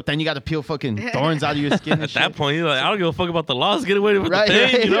ass whipped, then you got to peel fucking thorns out of your skin. And At that shit. point, you're like, I don't give a fuck about the laws. Get away with Right, the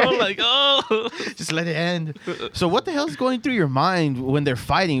thing, you know? right. Like, oh. Just let it end. So what the hell's going through your mind when they're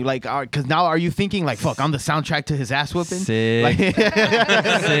fighting? Like, because now are you thinking like, fuck, I'm the soundtrack to his ass whooping? Sick. Like,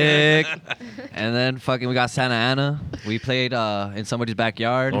 Sick. And then fucking we got Santa Ana. We played in somebody's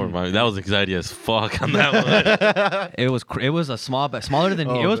backyard. Oh, my, that was anxiety as fuck on that one. It was a smaller than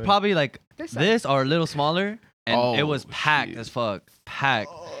Oh, it was man. probably like This this or a little smaller, and Oh, it was packed shit. as fuck,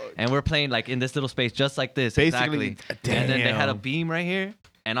 packed. And we're playing like in this little space just like this, Basically, exactly. And then they had a damn. beam right here,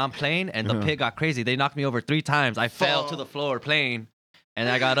 and I'm playing, and the Uh-huh. pit got crazy. They knocked me over 3 times. I fell to the floor playing, and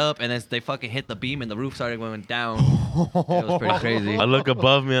I got up, and then they fucking hit the beam, and the roof started going down. It was pretty crazy. I look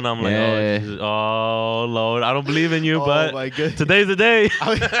above me and I'm like, Yeah. oh, Jesus. Oh, Lord, I don't believe in you, Oh, but my goodness. today's the day.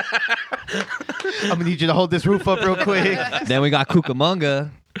 I'm gonna need you to hold this roof up real quick. Then we got Cucamonga.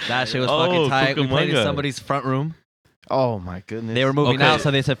 That shit was Oh, fucking tight. We played in Cucamonga. somebody's front room. Oh my goodness. They were moving Okay. out,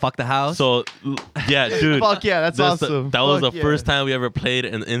 so they said fuck the house. So yeah, dude. Fuck yeah, that's awesome. That was Fuck the yeah. first time we ever played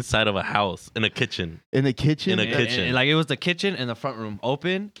inside of a house in a kitchen. in the kitchen. In a And- kitchen. and, like it was the kitchen and the front room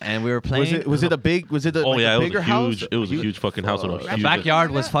open, and we were playing. Was it a big? Was it a, Oh like yeah, a it was bigger a house? huge. It was a huge fucking house with a Fuck. the huge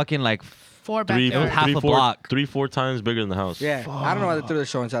backyard was fucking like 4 three, backyards. half a block. 3-4 times bigger than the house. Yeah, I don't know why they threw the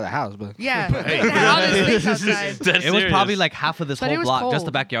show inside the house, but Yeah. All this space outside. Dead it was probably serious. like half of this But it whole was block, just the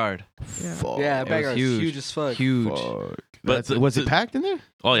cold. backyard. Yeah. Fuck. yeah, It was backyard huge. huge as fuck. Huge. Fuck. But But was it packed in there?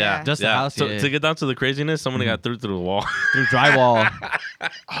 Oh yeah, Yeah. Just the yeah. house, So yeah. to get down to the craziness, somebody got through the wall. Through drywall.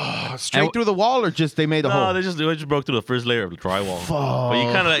 Straight And- through the wall, or just they made a No, hole? they just broke through the first layer of the drywall. Fuck. But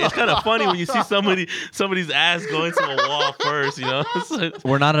you it's kind of funny when you see somebody's ass going to the wall first. You know, It's like-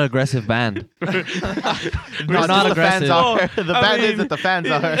 We're not an aggressive band. No, We're just not the fans aggressive. are. The I band mean- is that the fans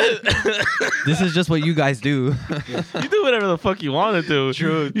are. This is just what you guys do. you do whatever the fuck you want to do.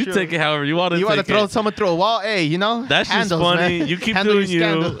 True, You true. take it however you want to. You want to take throw it. someone through a wall? Hey, you know That's just handles, funny. man. You keep Handle doing your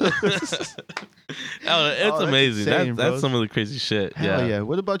you. scandal. Oh, it's that's amazing. insane, bro. That's some of the crazy shit. Hell yeah.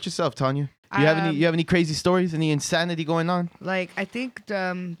 What about yourself, Tanya? You have any crazy stories? Any insanity going on? Like I think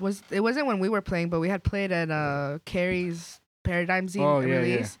it wasn't when we were playing, but we had played at Carrie's Paradigm Zine Oh, yeah,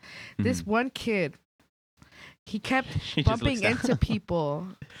 release. This one kid, he kept bumping into people,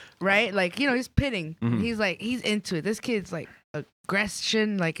 right? Like he's pitting. Mhm. He's like he's into it. This kid's like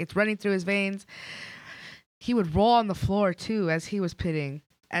aggression, like it's running through his veins. He would roll on the floor too as he was pitting.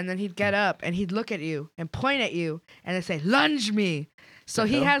 And then he'd get up and he'd look at you and point at you and then say, "Lunge me." So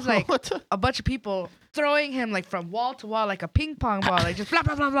he has like What the- a bunch of people throwing him like from wall to wall like a ping pong ball, like just blah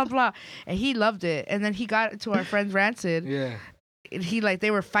blah blah blah blah. And he loved it. And then he got to our friend Rancid. Yeah, And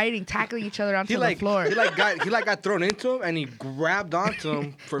they were fighting, tackling each other onto he the floor. he got thrown into him and he grabbed onto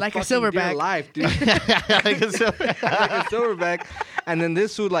him for Like a fucking dear silverback. life, dude. Like a silver- Like a silverback. And then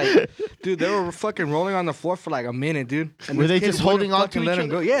this dude, dude, they were fucking rolling on the floor for like a minute, dude. And Were this they kid just wouldn't holding on fucking to let each him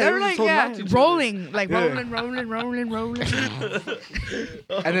go. other? Yeah, they they were were like, just holding yeah, on to each other. rolling, like Yeah. rolling.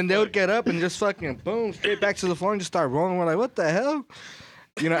 And then they would get up and just fucking boom, straight back to the floor and just start rolling. We're like, what the hell?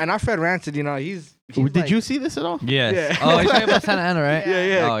 And our friend Rancid, he's Did like, you see this at all? Yes. Yeah. Oh, you're talking about Santa Ana, right? Yeah,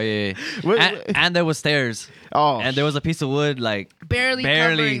 yeah. Oh, yeah. What- And there was stairs. Oh, And there was a piece of wood, like, barely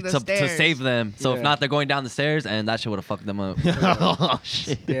barely covering the to stairs. save them. So if Yeah. not, they're going down the stairs, and that shit would have fucked them up. oh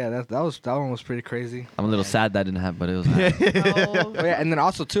shit. Yeah, that one was pretty crazy. I'm a little sad that didn't happen, but it was. No. Oh, yeah, and then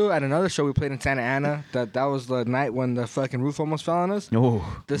also too at another show we played in Santa Ana. That was the night when the fucking roof almost fell on us.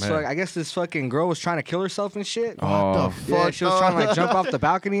 Oh, I guess this fucking girl was trying to kill herself and shit. what the Yeah, fuck? she was trying to like jump off the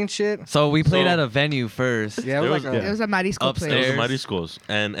balcony and shit. So we played So- at a venue first. Yeah, it There was was- like It was a Marisco Upstairs. It was place. the Mighty Schools,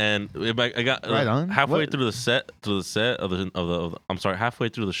 and I got Right on. halfway What? through the set of the I'm sorry, halfway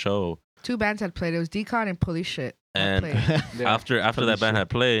through the show, 2 bands had played. It was Decon and Police Shit. had and played. Yeah. after that band had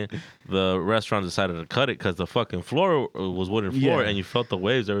played, the restaurant decided to cut it because the fucking floor was wooden floor, Yeah. and you felt the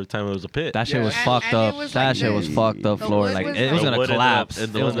waves every time it was a pit. That shit Yeah. was And- fucked and it up. was That like shit was the- fucked up the floor. wood Like was it was like- gonna wood ended up- collapse. and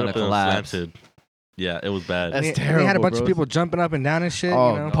It the was wood ended gonna up collapse. slanted. Yeah, it was bad. That's And they terrible, had a bunch bro. of people jumping up and down and shit.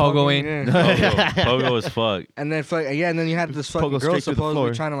 Oh, you know, Pogoing. Yeah. Pogo as fuck. And then and then you had this fucking Pogo girl straight through the supposedly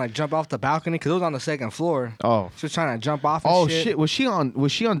floor. trying to like jump off the balcony because it was on the second floor. Oh. She was trying to jump off. And Oh shit. shit! Was she on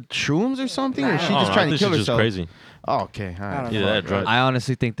shrooms or something, or Nah. she Oh, just I trying to think kill she's just herself? crazy. Oh, okay, all I right. don't Yeah, know. that drug. I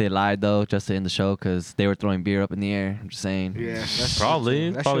honestly think they lied though, just to end the show, because they were throwing beer up in the air. I'm just saying. Yeah, that's Probably-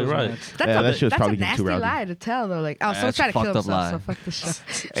 that shit probably was right. nuts. That's Yeah, a, that shit was that's probably a getting too nasty rowdy. lie to tell though. Like, oh, Yeah, someone's that's trying to kill fucked up himself, lie. so fuck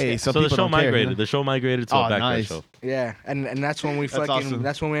this shit. Hey, some So the people show don't care, you migrated. know? The show migrated to Oh, a backyard nice. show. Yeah, and that's when we That's fucking awesome.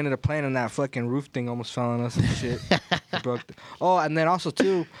 that's when we ended up playing and that fucking roof thing almost fell on us and shit. Broke. Oh, and then also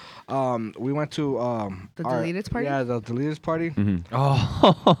too, we went to The our- Deleteds party? Yeah, the Deleteds party. Mhm.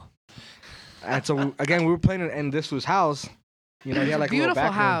 Oh. And so we were playing in this was house. You know, he had like a little Beautiful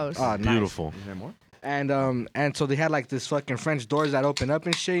back room. house. Oh, nice. Beautiful. And so they had like this fucking French doors that open up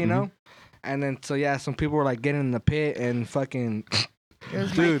and shit, you know. And then so yeah, some people were like getting in the pit and fucking It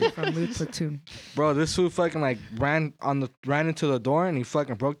was Dude. Mikey from Mood Platoon. bro, this fool fucking like ran into the door and he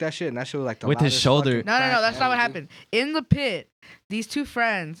fucking broke that shit and that shit was like the With his loudest shoulder. fucking No, crack that's not what ever, happened. In the pit, these 2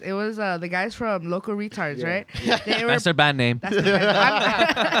 friends, it was the guys from Local Retards, Yeah. right? They were, That's their band name. that's the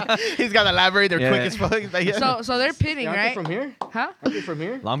band. He's got to elaborate. They're Yeah. quick as fuck. He's like, yeah. So they're pitting, Yeah, aren't right? they from here? Huh? Aren't they from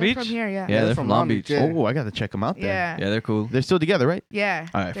here? Long They're Beach? from here, yeah. Yeah, they're from Long Beach. yeah. Oh, I got to check them out there. Yeah. Yeah, they're cool. They're still together, right? Yeah.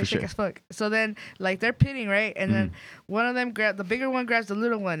 All right, they're for sick sure. as fuck. So then, like, they're pitting, right? And then one of them the bigger one grabs the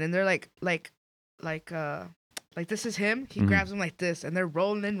little one, and they're like Like this is him. He grabs him like this, and they're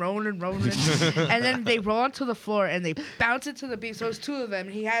rolling, and then they roll onto the floor and they bounce into the beam. So it's two of them.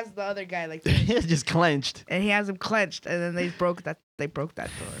 And he has the other guy like this, Just clenched. and he has him clenched, and then they broke that door.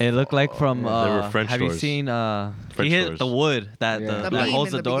 It looked like from. They were French have you doors. seen? French He hit doors. the wood that Yeah. The that beam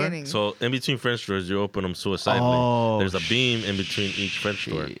holds in the the door. beginning. So in between French doors, you open them suicidally. Oh, There's a beam in between each French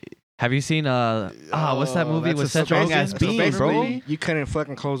door. Have you seen? What's that movie that's with a Seth strong Rogen? ass So beam, basically, bro. you couldn't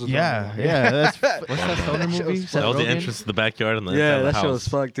fucking close the door. Yeah, yeah. That's What's that stoner movie? was Seth That was the Rogen? entrance to the backyard and the Yeah, inside of that the shit was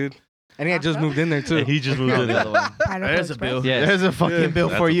house. fucked, dude. And he had just moved in there too. And he just moved in. The other one. Pineapple there's a Express. bill. Yes. There's a fucking bill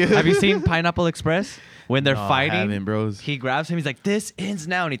That's for a- you. Have you seen Pineapple Express? When they're No, I fighting, haven't, bros. he grabs him. He's like, "This ends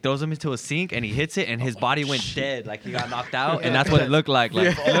now," and he throws him into a sink, and he hits it, and his body went dead, like he got knocked out, and that's what it looked like. Like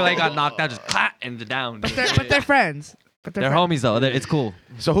it looked like he got knocked out, just clap and down. But they're friends. But They're friends. homies though. It's cool.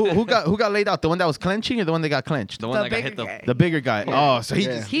 So who got laid out? The one that was clenching or the one that got clenched? The one The that got bigger hit the. guy. The bigger guy. Oh, so he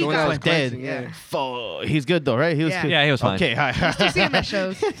Yeah. just He The one got that was dead. clenching, Yeah. Fuck. He's good though, right? He was Yeah. good. Yeah, he was fine. Okay, hi. You see him at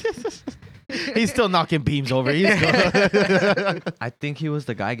shows. He's still knocking beams over. He's still I think he was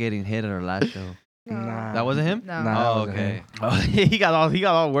the guy getting hit at our last show. Nah. That wasn't him. No. Nah. that Oh, wasn't okay. him. Oh, he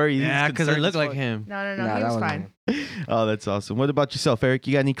got all worried. He Yeah, was because it concerned looked as like fuck. him. No, Nah, he that was wasn't fine. him. Oh, that's awesome. What about yourself, Eric?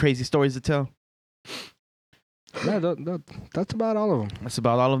 You got any crazy stories to tell? No, that's about all of them. That's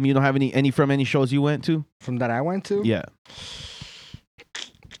about all of them. You don't have any from any shows you went to? From that I went to. Yeah.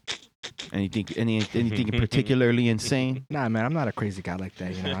 Anything particularly insane? Nah, man, I'm not a crazy guy like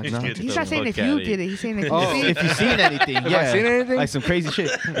that. You know. I just, No. Get He's the not saying if fuck you outta did it. He's saying if you Oh, see If you've seen anything, Have yeah. I seen anything? Like some crazy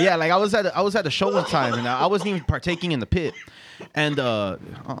shit. Yeah, like I was at a show one time and I wasn't even partaking in the pit. And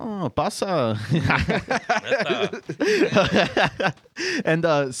pasa.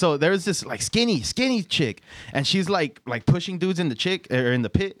 And so there was this like skinny chick, and she's like pushing dudes in the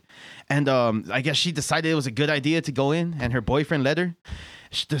pit. And I guess she decided it was a good idea to go in, and her boyfriend let her.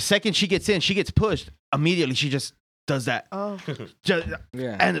 The second she gets in, she gets pushed. Immediately, she just does that. Oh,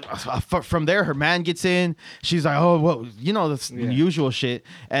 yeah. And from there, her man gets in. She's like, "Oh, well, you know, the Yeah. usual shit."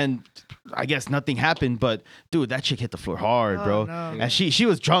 And I guess nothing happened, but dude, that chick hit the floor hard, Oh, bro. no. And she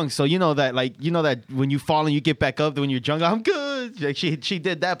was drunk, so you know that when you fall and you get back up, when you're drunk, I'm good. Like she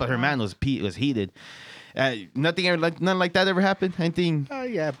did that, but her man was heated. Nothing like that ever happened. Anything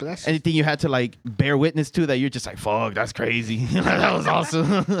Yeah, but that's anything you had to like bear witness to that you're just like, fuck, that's crazy. That was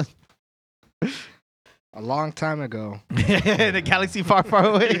awesome. a long time ago In a galaxy far, far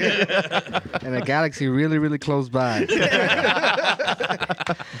away. in a galaxy really, really close by.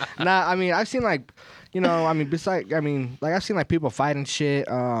 Nah, I mean, I've seen like, I've seen like people fighting shit.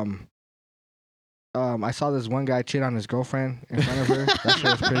 I saw this one guy cheat on his girlfriend in front of her. That shit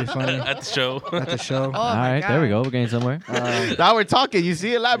was pretty funny At the show. at the show. Oh All my right, God. there we go. We're getting somewhere. Now we're talking. You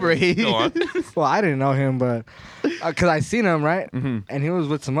see, elaborate. Go on. Well, I didn't know him, but because I seen him, right? Mhm. And he was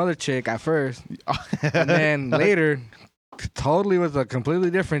with some other chick at first. And then later, totally was a completely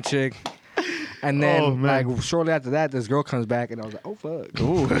different chick. And then, Oh, man. like, shortly after that, this girl comes back, and I was like, oh, fuck.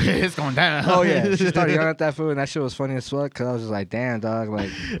 Ooh, it's going down. Oh, yeah. She started yelling at that fool, and that shit was funny as fuck, because I was just like, damn, dog. Like,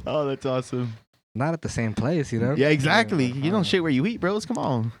 Oh, that's awesome. not at the same place, you know? Yeah, exactly. You don't shit where you eat, bros. Come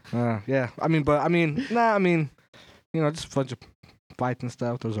on. Yeah. Just a bunch of fights and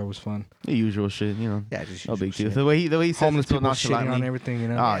stuff. Those are always fun. The usual shit, you know. Yeah, just No big usual deal. shit. The way he says Homeless it so people shitting on nonchalantly. everything, you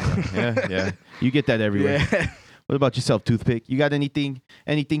know? Oh, yeah. You get that everywhere. Yeah. What about yourself, Toothpick? You got anything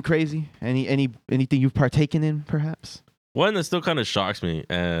crazy? Anything you've partaken in, perhaps? One that still kind of shocks me,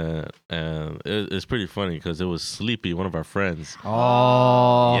 and it's pretty funny because it was Sleepy, one of our friends.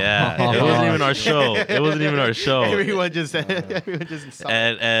 Oh. Yeah, it wasn't even our show. It wasn't even our show. Everyone just saw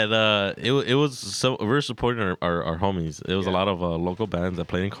And it was so we're supporting our homies. It was a lot of local bands that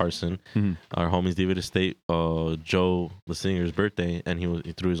played in Carson. Mhm. Our homies David Estate, Joe the singer's birthday, and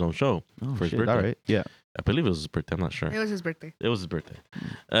he threw his own show Oh, for his shit. birthday. All right. Yeah. I believe it was his birthday. I'm not sure. It was his birthday. It was his birthday,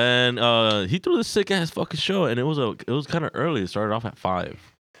 and he threw this sick ass fucking show, and it was kind of early. It started off at 5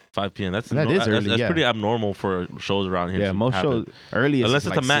 p.m. That's That is early, That's yeah. pretty abnormal for shows around here. Yeah, to most happen. shows early. Unless is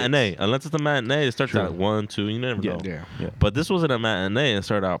it's like a matinee. 6. Unless it's a matinee, it starts True. at 1, 2. You never know. Yeah. But this wasn't a matinee. It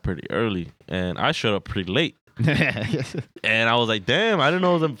started out pretty early, and I showed up pretty late. And I was like, "Damn, I didn't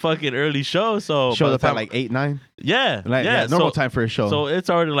know it was a fucking early show." So Showed by the up at time- like 8, 9. yeah, Normal so, time for a show. So it's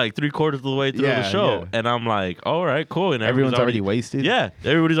already like 3/4 of the way through Yeah, the show, yeah. and I'm like, "All right, cool." And Everyone's already wasted. Yeah,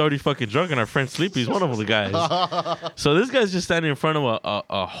 everybody's already fucking drunk, and our friend Sleepy's one of the guys. So this guy's just standing in front of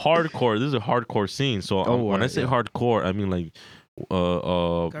a hardcore. This is a hardcore scene. So when I say hardcore, I mean like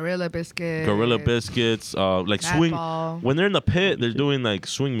Gorilla Biscuit. Gorilla Biscuits, like Cat swing. Ball. When they're in the pit, they're doing like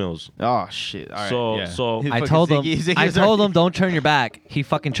swing mills. Oh shit! All right. So- yeah. so- His I fucking told him. Ziggy- I Ziggy's told already- him, don't turn your back. He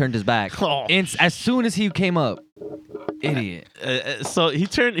fucking turned his back. Oh, As soon as he came up, Idiot. So he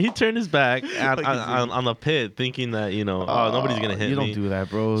turned his back on the pit, thinking that nobody's gonna hit me. You me. don't do that,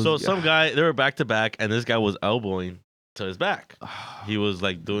 bro. So some guy, they were back to back, and this guy was elbowing to his back. He was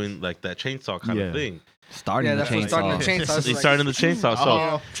like doing like that chainsaw kind of thing. Starting the chainsaw. Starting the chainsaw. He's starting the chainsaw.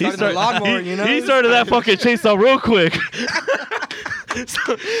 So started the lawnmower, you know? He started that fucking chainsaw real quick.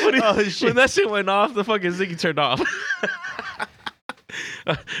 So when that shit went off, the fucking Ziggy turned off.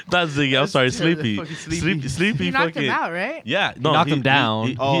 Not Ziggy. I'm sorry, Sleepy. Sleepy. He knocked him out, right? Yeah, no, knocked him down.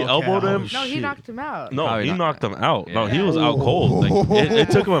 He elbowed him. No, he knocked him out. No, Probably he knocked him out. No, he Yeah. was out cold. Like, it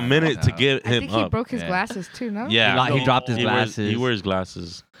took him a minute to get I him think he up. broke his Yeah. glasses too. No. Yeah, He dropped his he glasses. wears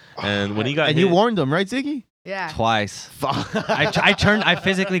glasses, and when he got And hit, you warned him, right, Ziggy? Yeah. Twice. Fuck. I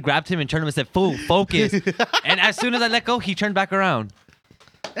physically grabbed him and turned him and said, "Fool, focus." And as soon as I let go, he turned back around.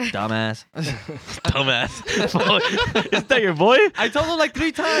 Dumbass. dumbass. Is that your boy? I told him like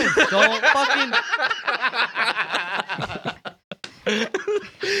 3 times. Don't fucking.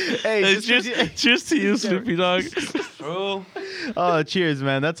 Hey, Cheers to you, Sleepy Dog. Bro. oh, cheers,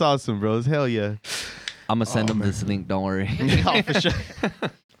 man. That's awesome, bros. Hell yeah. I'm gonna send him this link. Don't worry. Oh, for sure.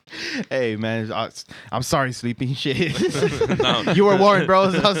 Hey, man. I'm sorry, Sleepy. Shit. No. You were warned, bro.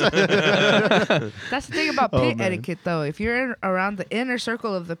 That's the thing about pit man. etiquette, though. If you're around the inner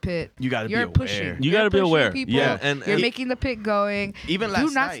circle of the pit, You gotta be you're aware. pushing. You You're gotta be pushing aware. People. Yeah. And You're making the pit going. Even Do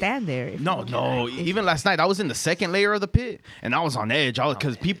last not night. stand there. if No, you- no. if- Even last night, I was in the second layer of the pit, and I was on edge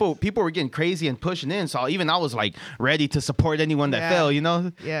because people were getting crazy and pushing in. So I was like ready to support anyone that Yeah. fell, you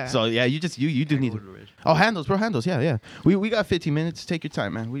know. Yeah. So yeah, you do need to. Oh, handles, bro, handles. Yeah. We got 15 minutes. Take your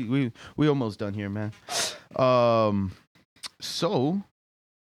time, man. We almost done here, man. So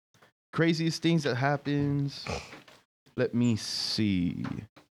craziest things that happens. Let me see.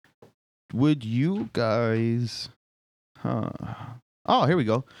 Would you guys? Oh, here we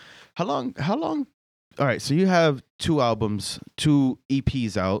go. How long? All right, so you have 2 albums, 2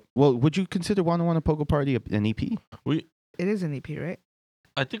 EPs out. Well, would you consider Wanna Wanna Pogo Party an EP? It is an EP, right?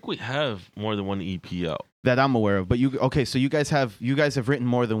 I think we have more than one EP out. That I'm aware of. But so you guys have written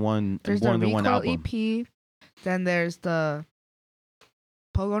more than one There's more the than one Recoil album. EP. Then there's the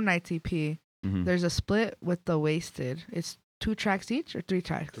Pogo Nights EP. Mhm. There's a split with the Wasted. It's 2 tracks each or 3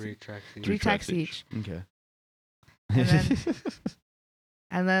 tracks? 3 tracks. Three tracks each. Okay. And then-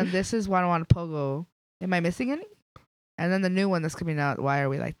 And then this is Wanna Wanna Pogo. Am I missing any? And then the new one that's coming out, Why Are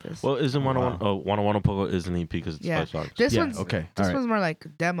We Like This? Well, isn't Wanna wow. Wanna Pogo is an EP because it's Yeah. 5 songs. this yeah, one's okay. this All right. one's more like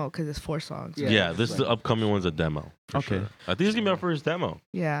demo because it's 4 songs. Yeah. Yeah, this the upcoming one's a demo. For Okay. sure. I think it's gonna be our first demo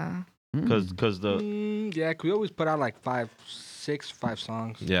Yeah. because the Yeah, 'cause we always put out like 5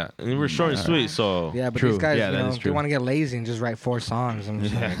 songs. yeah, and we're short and Yeah. sweet, so Yeah, but True. these guys, Yeah, that is they true. want to get lazy and just write 4 songs. I'm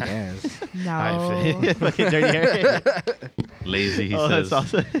just like, Yeah. yes. No. Fucking dirty hair. lazy. He Oh, says.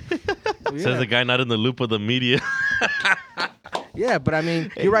 that's awesome. Says the guy not in the loop of the media. Yeah, but I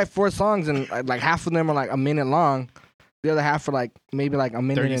mean, you write 4 songs and like half of them are like a minute long. The other half are like maybe like a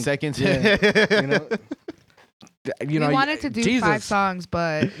minute 30 and seconds. Yeah, you know. We wanted to do Jesus. 5 songs,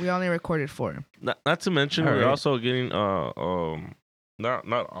 but we only recorded 4. Not to mention, All we're right. also getting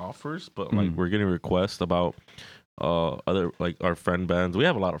not offers, but like we're getting requests about other like our friend bands. We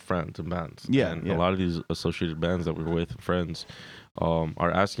have a lot of friends and bands. Yeah, and yeah. a lot of these associated bands that we're with, friends,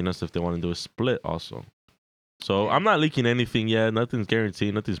 are asking us if they want to do a split also. So I'm not leaking anything yet. Nothing's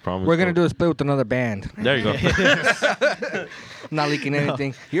guaranteed. Nothing's promised. We're gonna so- do a split with another band. There you go. I'm not leaking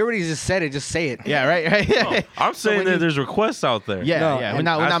anything. You already just said it. Just say it. Yeah, right. No, I'm saying when that you- there's requests out there. Yeah, No, yeah. We're and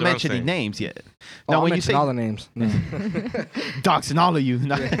not that's what I'm mentioning saying. names yet. Oh, Now, I'll when you mention say all the names. No. doxing all of you.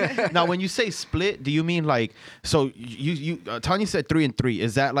 Now, when you say split, do you mean like so? You Tanya said 3 and 3.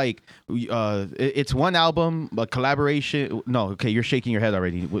 Is that like it's one album, a collaboration? No, okay, you're shaking your head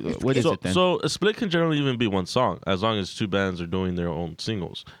already. What is so, it then? So a split can generally even be one song, as long as 2 bands are doing their own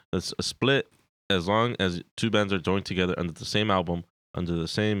singles. It's a split as long as 2 bands are joined together under the same album, under the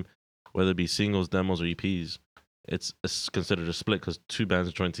same, whether it be singles, demos, or EPs. It's considered a split because 2 bands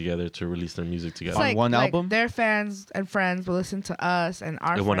are joined together to release their music together. It's like, one like album? their fans and friends will listen to us, and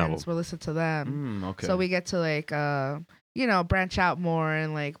our In one friends album. will listen to them. Okay. So we get to like branch out more,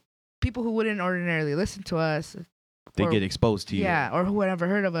 and like people who wouldn't ordinarily listen to us, they or- get exposed to you. yeah, or who had never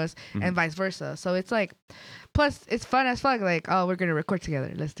heard of us, Mhm. and vice versa. So it's like, plus it's fun as fuck. Like, oh, we're gonna record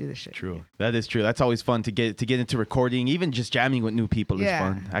together. Let's do this shit. True. That is true. That's always fun to get into recording. Even just jamming with new people is Yeah.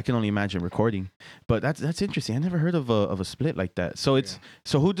 fun. I can only imagine recording. But that's interesting. I never heard of a split like that. So it's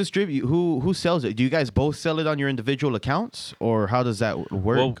so who distribute who sells it? Do you guys both sell it on your individual accounts, or how does that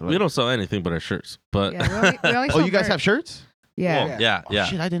work? Well, we don't sell anything but our shirts. But Yeah, we only Oh, sell you guys merch. have shirts? Yeah. Well, yeah. Oh,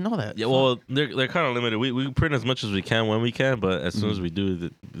 shit, I didn't know that. Yeah, well, they're kind of limited. We print as much as we can when we can, but as soon as we do,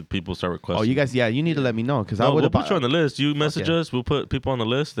 the people start requesting. Oh, you guys, you need to let me know because I No, would we'll have put you on the list. You message yeah. us. We'll put people on the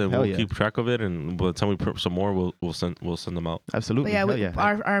list, and Hell we'll yeah. keep track of it. And by the time we print some more, we'll send them out. Absolutely. But yeah,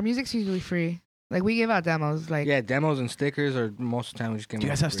 Hell yeah. our music's usually free. Like we give out demos. Like Yeah, demos and stickers, or most of the time we just give Do you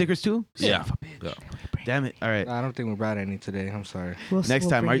them guys have free. stickers too? Yeah. Yeah. Damn it. All right. I don't think we brought any today. I'm sorry. Next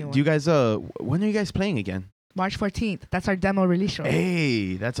time, do you guys when are you guys playing again? March 14th. That's our demo release show.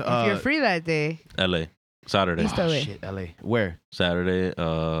 Hey, that's If you're free that day, LA, Saturday, East oh, LA. shit, LA. Where? Saturday.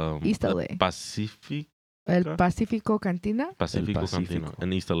 East LA. Pacific, El Pacifico Cantina. Pacifico Pacifico. Cantina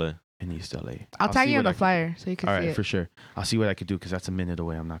in East LA. In East LA. I'll tag see you on what the flyer so you can All see right, it. for sure. I'll see what I could do because that's a minute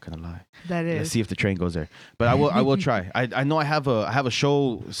away. I'm not gonna lie. That Let's is. see if the train goes there. But I will try. I know I have a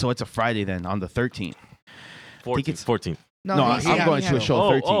show, so it's a Friday then on the 13th. 14th. 14th. No, he's- I'm yeah, going he to a has- show.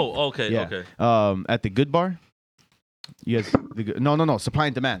 13th. Okay, Yeah. okay. At the Good Bar. Yes. No. Supply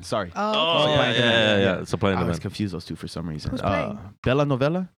and Demand. Sorry. Oh, Oh, Supply and demand. yeah. Supply and I was demand. confused those two for some reason. Who's playing? Bella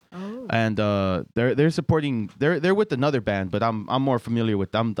Novella. Oh. And they're supporting. They're with another band, but I'm more familiar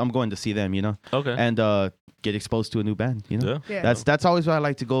with them. I'm going to see them, you know, Okay. and get exposed to a new band, you know. Yeah. Yeah. That's always why I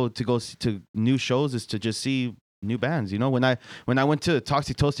like to go to new shows, is to just see new bands. You know, when I went to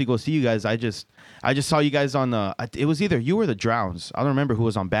Toxic Toast to go see you guys, I just saw you guys on it was either you or the Drowns. I don't remember who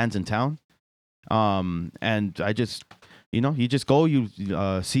was on Bands in Town. And I just, you know, you just go, you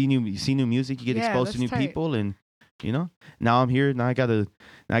see new music, you get Yeah, exposed to new that's tight. people, and you know, now I'm here. Now I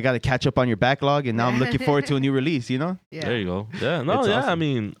gotta catch up on your backlog, and now I'm looking forward to a new release. You know. Yeah. There you go. Yeah. No. It's Yeah. I awesome.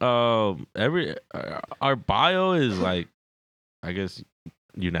 mean, our bio is like, I guess,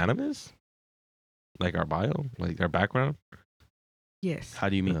 unanimous. Like our bio, like our background. Yes. How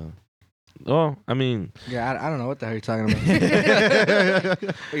do you mean? Yeah. Oh, I mean, Yeah, I don't know what the hell you're talking about.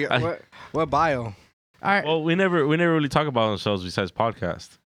 Yeah, what bio? All right. well, we never really talk about ourselves besides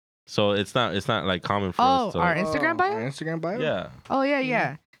podcast, so it's not like common for us. To, our Instagram bio? Our Instagram bio? yeah. Oh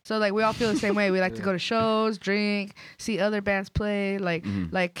yeah. So like we all feel the same way. We like to go to shows, drink, see other bands play. Like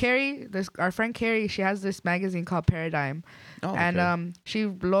Mhm. like Carrie, our friend Carrie, she has this magazine called Paradigm, Oh, and okay. she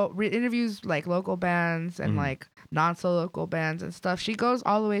interviews like local bands and Mhm. like non-so local bands and stuff. She goes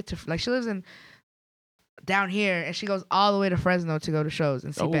all the way to she lives in down here, and she goes all the way to Fresno to go to shows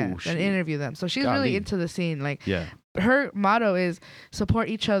and see Oh, bands shit. and interview them. So she's Golly. really into the scene. Like Yeah. her motto is support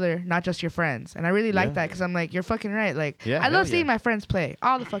each other, not just your friends. And I really like Yeah. that because I'm like, you're fucking right. Like, Yeah, I hell love yeah. seeing my friends play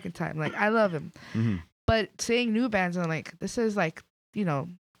all the fucking time. Like, I love them. hmm But seeing new bands, and like, this is like, you know,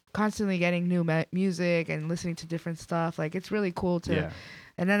 constantly getting new music and listening to different stuff. Like, it's really cool to. Yeah.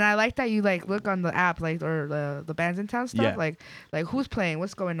 And then I like that you like look on the app, like, or the bands in town stuff. Yeah. Like who's playing,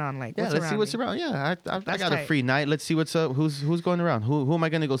 what's going on, like, Yeah, what's let's see around what's me? around. Yeah, I That's got a tight. free night. Let's see what's up. Who's going around? Who am I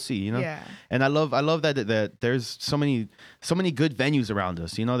gonna go see? You know. Yeah. And I love that there's so many good venues around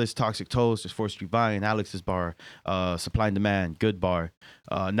us. You know, there's Toxic Toast, there's 4th Street Vine, Alex's Bar, Supply and Demand, Good Bar,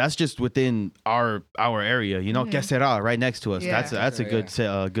 and that's just within our area. You know, Mhm. Quesera right next to us. Yeah. That's a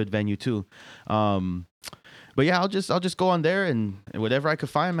Quesera, good venue too. But yeah, I'll just go on there and whatever I could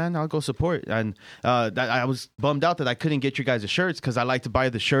find, man, I'll go support. And that I was bummed out that I couldn't get you guys the shirts because I like to buy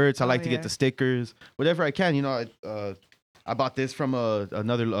the shirts. I Oh, like to yeah. get the stickers, whatever I can. You know, I bought this from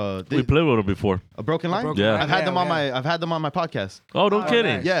another We played with them before. a Broken Line. Broken Yeah. Line, I've had them on yeah. I've had them on my podcast. Oh, no Oh,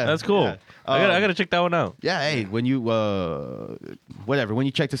 kidding. nice. Yeah, That's cool. yeah. I gotta check that one out. Yeah, hey, when you whatever, when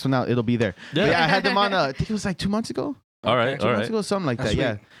you check this one out, it'll be there. Yeah. But yeah, I had them on. I think it was like 2 months ago. All right. 2 All months right. ago, something like That's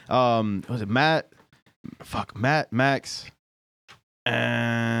that. Yeah. Was it Matt, Max,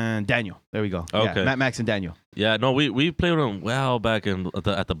 and Daniel? There we go. Yeah, Okay. Matt, Max, and Daniel. Yeah. No, we played with them well back at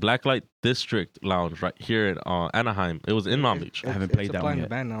the Blacklight District Lounge right here in Anaheim. It was in Long Beach. I haven't It's played that supplying one the yet.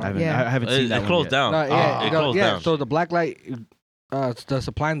 band now, I right? haven't, Yeah. I haven't seen that It one closed yet. down. No, yeah, It closed yeah. down. So the Blacklight, the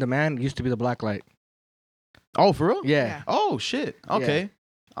Supply and Demand used to be the Blacklight. Oh, for real? Yeah, Yeah. Oh shit. Okay.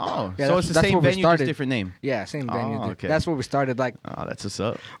 Oh, Yeah, so that's- it's the that's same where we venue, just started. different name. yeah, same venue. Oh, dude. okay. That's where we started. Like Oh, that's what's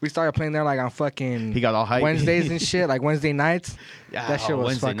up. we started playing there like on fucking He got all hyped. Wednesdays and shit, like Wednesday nights. Yeah, That shit oh, was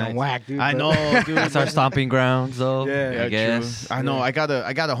Wednesday fucking nights. whack, dude. I but- know, dude. That's our stomping grounds, though. Yeah, I guess. True. I know. I got a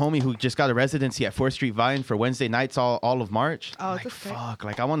homie who just got a residency at 4th Street Vine for Wednesday nights all of March. Oh, I'm like, that's sick. fuck.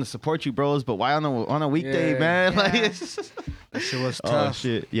 Like I want to support you, bros, but why on a weekday, Yeah. man? Like, Yeah. it's just, That shit was oh tough.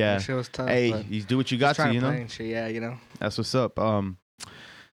 shit, yeah. That shit was tough. Hey, but you do what you just got to, trying you know. play and shit, yeah, you know. That's what's up.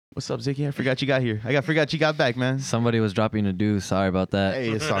 What's up, Zicky? I forgot you got here. I forgot you got back, man. Somebody was dropping a due. Sorry about that. Hey,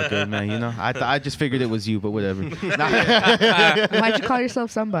 it's all good, man. You know, I just figured it was you, but whatever. Why'd you call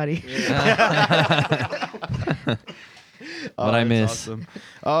yourself somebody? What I that's miss.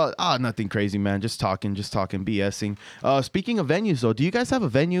 Awesome. Nothing crazy, man. Just talking, BSing. Speaking of venues, though, do you guys have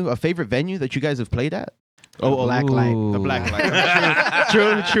a favorite venue that you guys have played at? Black light. The black light.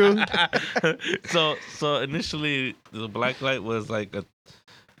 True. So initially the black light was like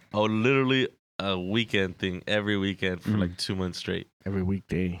literally a weekend thing every weekend for like 2 months straight. Every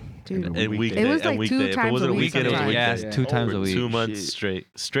weekday. Dude, And it weekday, was like and 2 weekday. If it times a wasn't a week weekend, it was a sometimes. weekday. Yeah, 2 times a Over week. 2 months Shit.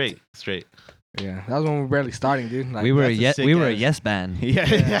 straight. Yeah, that was when we were barely starting, dude. Like, We were that's a we were a sick yes band.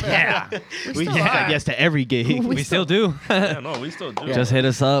 Yeah. We We still had are. yes to every gig. We still do. Yeah, no, we still do. Yeah. Just hit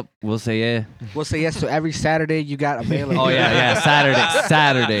us up. We'll say yeah. We'll say yes to every Saturday you got available. Oh yeah.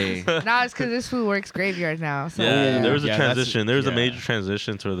 Saturday. No, it's because this fool works graveyard now. So Yeah, there was a Yeah, that's- transition. There was a yeah. major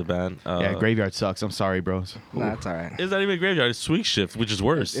transition to the band. Yeah, graveyard sucks. I'm sorry, bros. Nah, it's all right. It's not even graveyard. It's swing shift, which is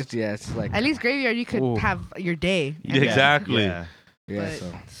worse. It's like at least graveyard you could Ooh. have your day. Yeah, exactly. Yeah. yeah. But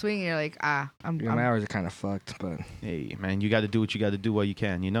So swing, you're like, my my hours are kind of fucked, but Hey, man, you got to do what you got to do while you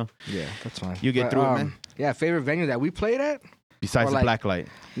can, you know? yeah, that's fine. You get But, through it, man. Yeah, favorite venue that we played at, Besides Or the like- black light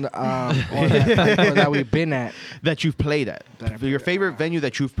or that we've been at. that you've played at. That I've Your played- favorite venue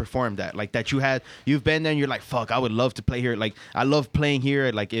that you've performed at. Like that you've been there and you're like, fuck, I would love to play here. Like, I love playing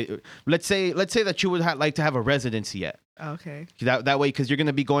here. Like, let's say that you would like to have a residency at. okay. That way, because you're going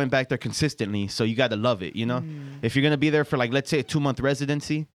to be going back there consistently. So you got to love it, you know? Mm. If you're going to be there for like, let's say a 2-month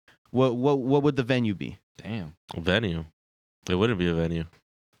residency, what would the venue be? Damn. Venue. It wouldn't be a venue.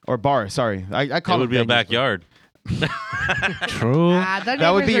 Or bar, sorry. I It call it would be a venues, but- backyard. True. The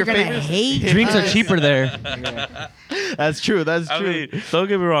That would be neighbors your are gonna favorite? hate Drinks are us. cheaper there. That's true. That's I true. mean, don't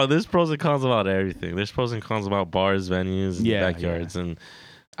get me wrong. There's pros and cons about everything. There's pros and cons about bars, venues, and Yeah, backyards. And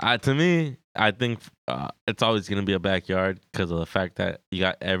to me, I think it's always gonna be a backyard because of the fact that you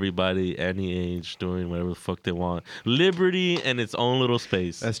got everybody, any age, doing whatever the fuck they want. Liberty and its own little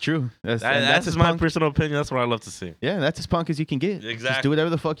space. That's true. That's That's as my punk. personal opinion. That's what I love to see. Yeah, that's as punk as you can get. Just Exactly. do whatever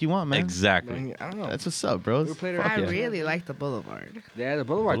the fuck you want, man. Exactly. I don't know. That's what's up, bros. We played Fuck I yeah. really like the Boulevard. Yeah, the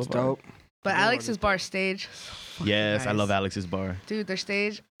Boulevard's Boulevard. dope. But Boulevard Alex's is bar stage, fucking Yes, I nice. love Alex's bar. Dude, their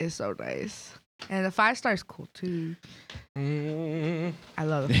stage is so nice. And the 5-star is cool too. Mm, I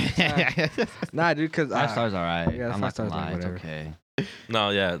love it. nah, dude, because 5 stars, all right. yeah, I'm 5 not stars, gonna lie. It's whatever. okay. No,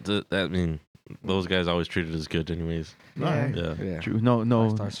 yeah. I mean, those guys always treated us good, anyways. Yeah. Yeah. Yeah. True. No,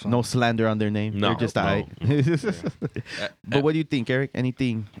 5 stars fun. no slander on their name. No, They're just no. alright. But what do you think, Eric?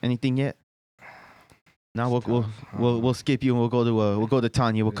 Anything yet? Now we'll skip you and we'll go to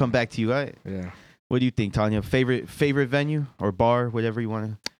Tanya. We'll come back to you. All right. Yeah. What do you think, Tanya? Favorite venue or bar, whatever you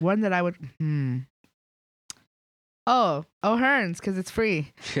want to. One that I would. Oh, O'Hearn's, because it's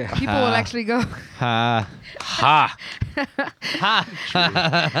free. Yeah. People will actually go. Ha. Ha!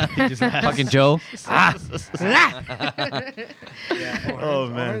 Fucking Joe. Oh,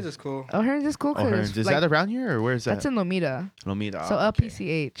 man. Orange is cool. O'Hearn's is cool Oh, Hearns. because Is that around here or where is that? that's in Lomita. Lomita. So Oh, up okay.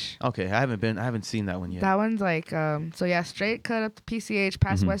 PCH. Okay, I haven't seen that one yet. That one's like so yeah, straight cut up to PCH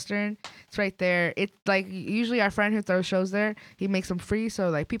past Mhm. Western. It's right there. It's like usually our friend who throws shows there, he makes them free, so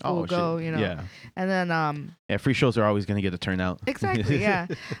like people will go, shit. you know. Yeah. And then Yeah, free shows are always gonna get a turnout. exactly, yeah.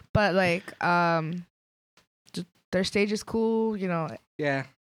 But like their stage is cool, you know. Yeah.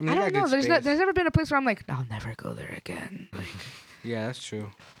 I they don't got know. good space. There's never been a place where I'm like, I'll never go there again. Like, Yeah, that's true.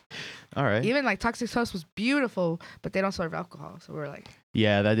 All right. even like Toxic Toast was beautiful, but they don't serve alcohol, so we're like,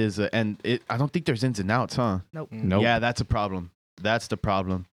 Yeah, that is, I don't think there's ins and outs, huh? nope. Nope. Yeah, that's a problem. That's the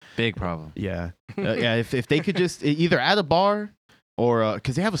problem. Big problem. Yeah, yeah. If they could just either add a bar or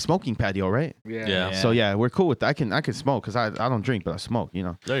because they have a smoking patio, right? Yeah. Yeah. So yeah, we're cool with that. I can smoke because I don't drink, but I smoke. You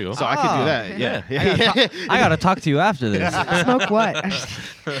know, There you go. so I could do that. yeah. Yeah. I gotta talk to you after this. Smoke what?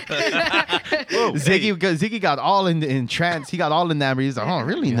 Ziggy got all in trance. He got all enamored. He's like, oh,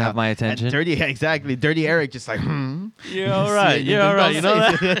 really? You now? have my And attention. Dirty Eric just like, You're all right. You're all right. You know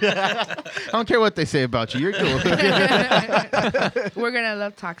that? I don't care what they say about you. You're cool. We're gonna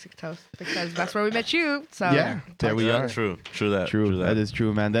love Toxic Toast because that's where we met you. So Yeah, there we Yeah, are. True that. True. That is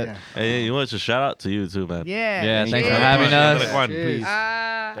true, man. That. Yeah. Hey, you know what? Just shout out to you too, man. Yeah. Yeah, thanks for Cheers. having us. Come on. Cheers.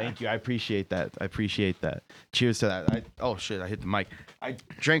 Thank you. I appreciate that. Cheers to that. Oh shit! I hit the mic. I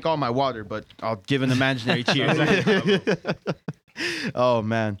drank all my water, but I'll give an imaginary cheers. Oh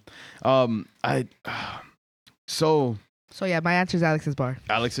man. So So yeah, my answer is Alex's bar.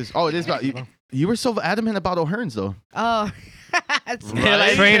 Alex is. Oh, it is about you. You were so adamant about O'Hearns though. Oh.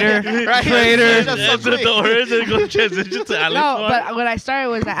 Right? Traitor. Right? Traitor. That's Yeah, so great. the go transition to Alex. No, one. but when I started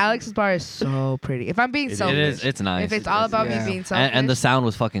was that Alex's bar is so pretty. If I'm being It selfish, It is. It's nice. if it's all about Yeah. me being selfish, and the sound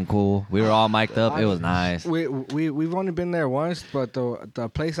was fucking cool. We were all mic'd up. It was nice. We've only been there once, but the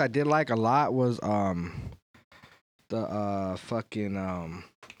place I did like a lot was the fucking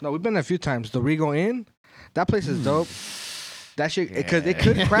no, we've been there a few times. The Regal Inn, that place is dope. That shit, because it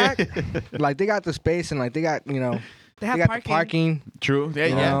could crack. Like they got the space and like they got they they have got parking. the parking. True. Yeah.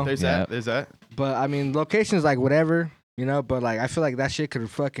 You Yeah. know? There's Yeah. that. There's that. But I mean, locations like whatever, you know. But like, I feel like that shit could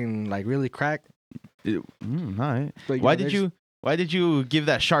fucking like really crack. All right. But, Why did you give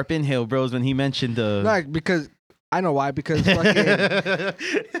that sharp inhale, bros, when he mentioned the? Like, because I know why. Because fucking,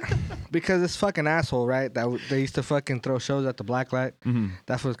 because this fucking asshole, right? They used to fucking throw shows at the Blacklight. Mhm.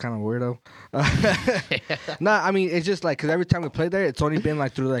 That was kind of weirdo. Nah, I mean, it's just like because every time we played there, it's only been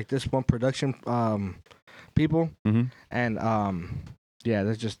like through like this one production people, Mhm. and yeah,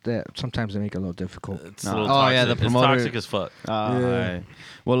 that's just that. Sometimes they make it a little difficult. It's No. a little Oh, toxic. yeah, the promoter- It's toxic as fuck. All Yeah. right.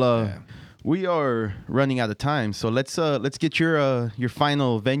 Well, Yeah. we are running out of time, so let's get your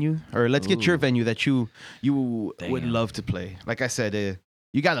final venue, or let's get your Ooh. venue that you would Damn. love to play. Like I said,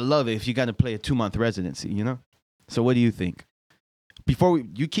 you gotta love it if you gotta play a 2-month residency, you know. So what do you think? Before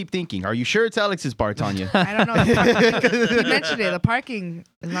you keep thinking, are you sure it's Alex's bar, Tanya? I don't know. You mentioned it. The parking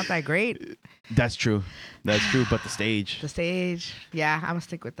is not that great. That's true. That's true. But the stage. The stage. Yeah, I'm gonna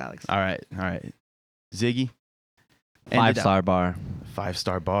stick with Alex. All right. Ziggy. End it out. 5-star bar.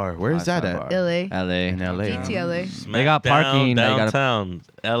 5-star bar. Where is that 5-star at? bar. LA. LA. In LA. DTLA. They got parking, they gotta- downtown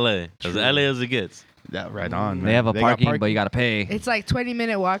LA. As True. LA as it gets. Yeah, right on. Man. They have a got parking, but you gotta pay. It's like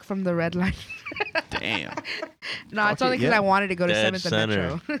 20-minute walk from the red line. Damn. No, it's Okay, only because yeah. I wanted to go to Dead 7th and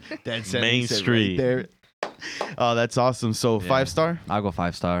center. Metro. That's Main Street. there. Oh, that's awesome. So Yeah. 5-star. I'll go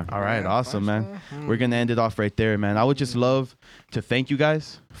 5-star. All right, Yeah, awesome, man. 5-star. We're gonna end it off right there, man. I would just love to thank you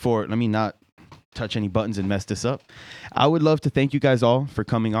guys for. Let me not touch any buttons and mess this up. I would love to thank you guys all for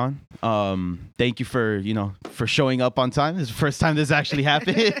coming on. Thank you for for showing up on time. This is the first time this actually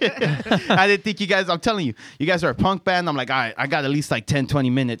happened. I didn't think you guys. I'm telling you, you guys are a punk band. I'm like, all right, I got at least like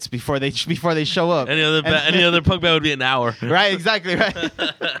 10-20 minutes before they show up. Any other punk band would be an hour. Right, exactly, right.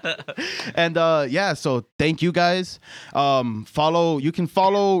 And yeah, so thank you guys. You can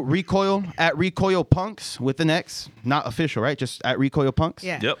follow Recoil at Recoil Punks with an X, not official, right? Just at Recoil Punks.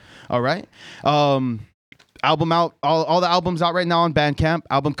 Yeah. Yep. All right. Album out, all the albums out right now on Bandcamp.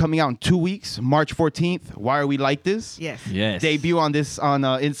 Album coming out in 2 weeks, March 14th. Why Are We Like This? Yes. Yes. Debut on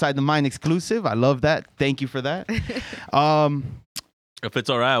Inside the Mind exclusive. I love that. Thank you for that. If it's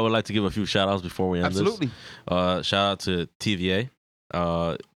all right, I would like to give a few shout outs before we end Absolutely. this. Shout out to TVA.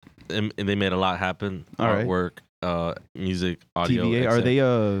 And they made a lot happen. All right. Artwork, music, audio. TVA, are they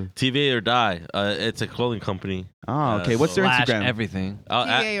TVA or Die? It's a clothing company. okay. What's their Slash Instagram? everything.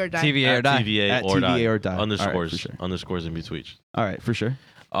 TVA or die. TVA or die. TVA At or TVA Die. or Die. All right, Underscores. for sure. Underscores in between. All right, for sure.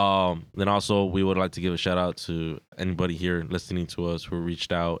 Then also we would like to give a shout out to anybody here listening to us who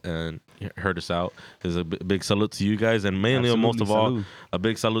reached out and heard us out. There's a big salute to you guys, and mainly, most of all, Salud. a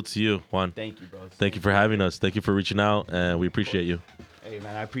big salute to you, Juan. Thank you, bro. Thank you for having us. Thank you for reaching out, and we appreciate you. Hey,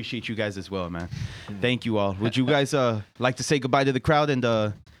 man, I appreciate you guys as well, man. Thank you all. Would you guys like to say goodbye to the crowd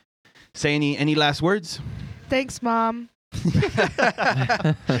and say any last words? Thanks, Mom. She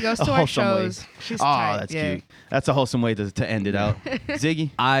goes to A our wholesome way. shows. She's Oh, tight. that's yeah. cute. That's a wholesome way to end it out. Ziggy?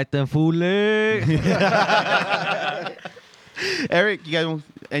 Item Fule. Eric, you guys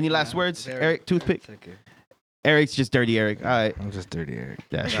any last words? Eric, toothpick? Okay. Eric's just dirty Eric. All right. I'm just dirty, Eric.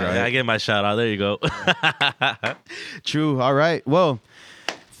 That's Yeah, I right. get my shout out. There you go. True. All right. Well,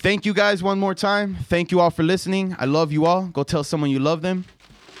 thank you guys one more time. Thank you all for listening. I love you all. Go tell someone you love them.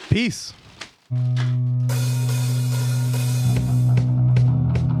 Peace.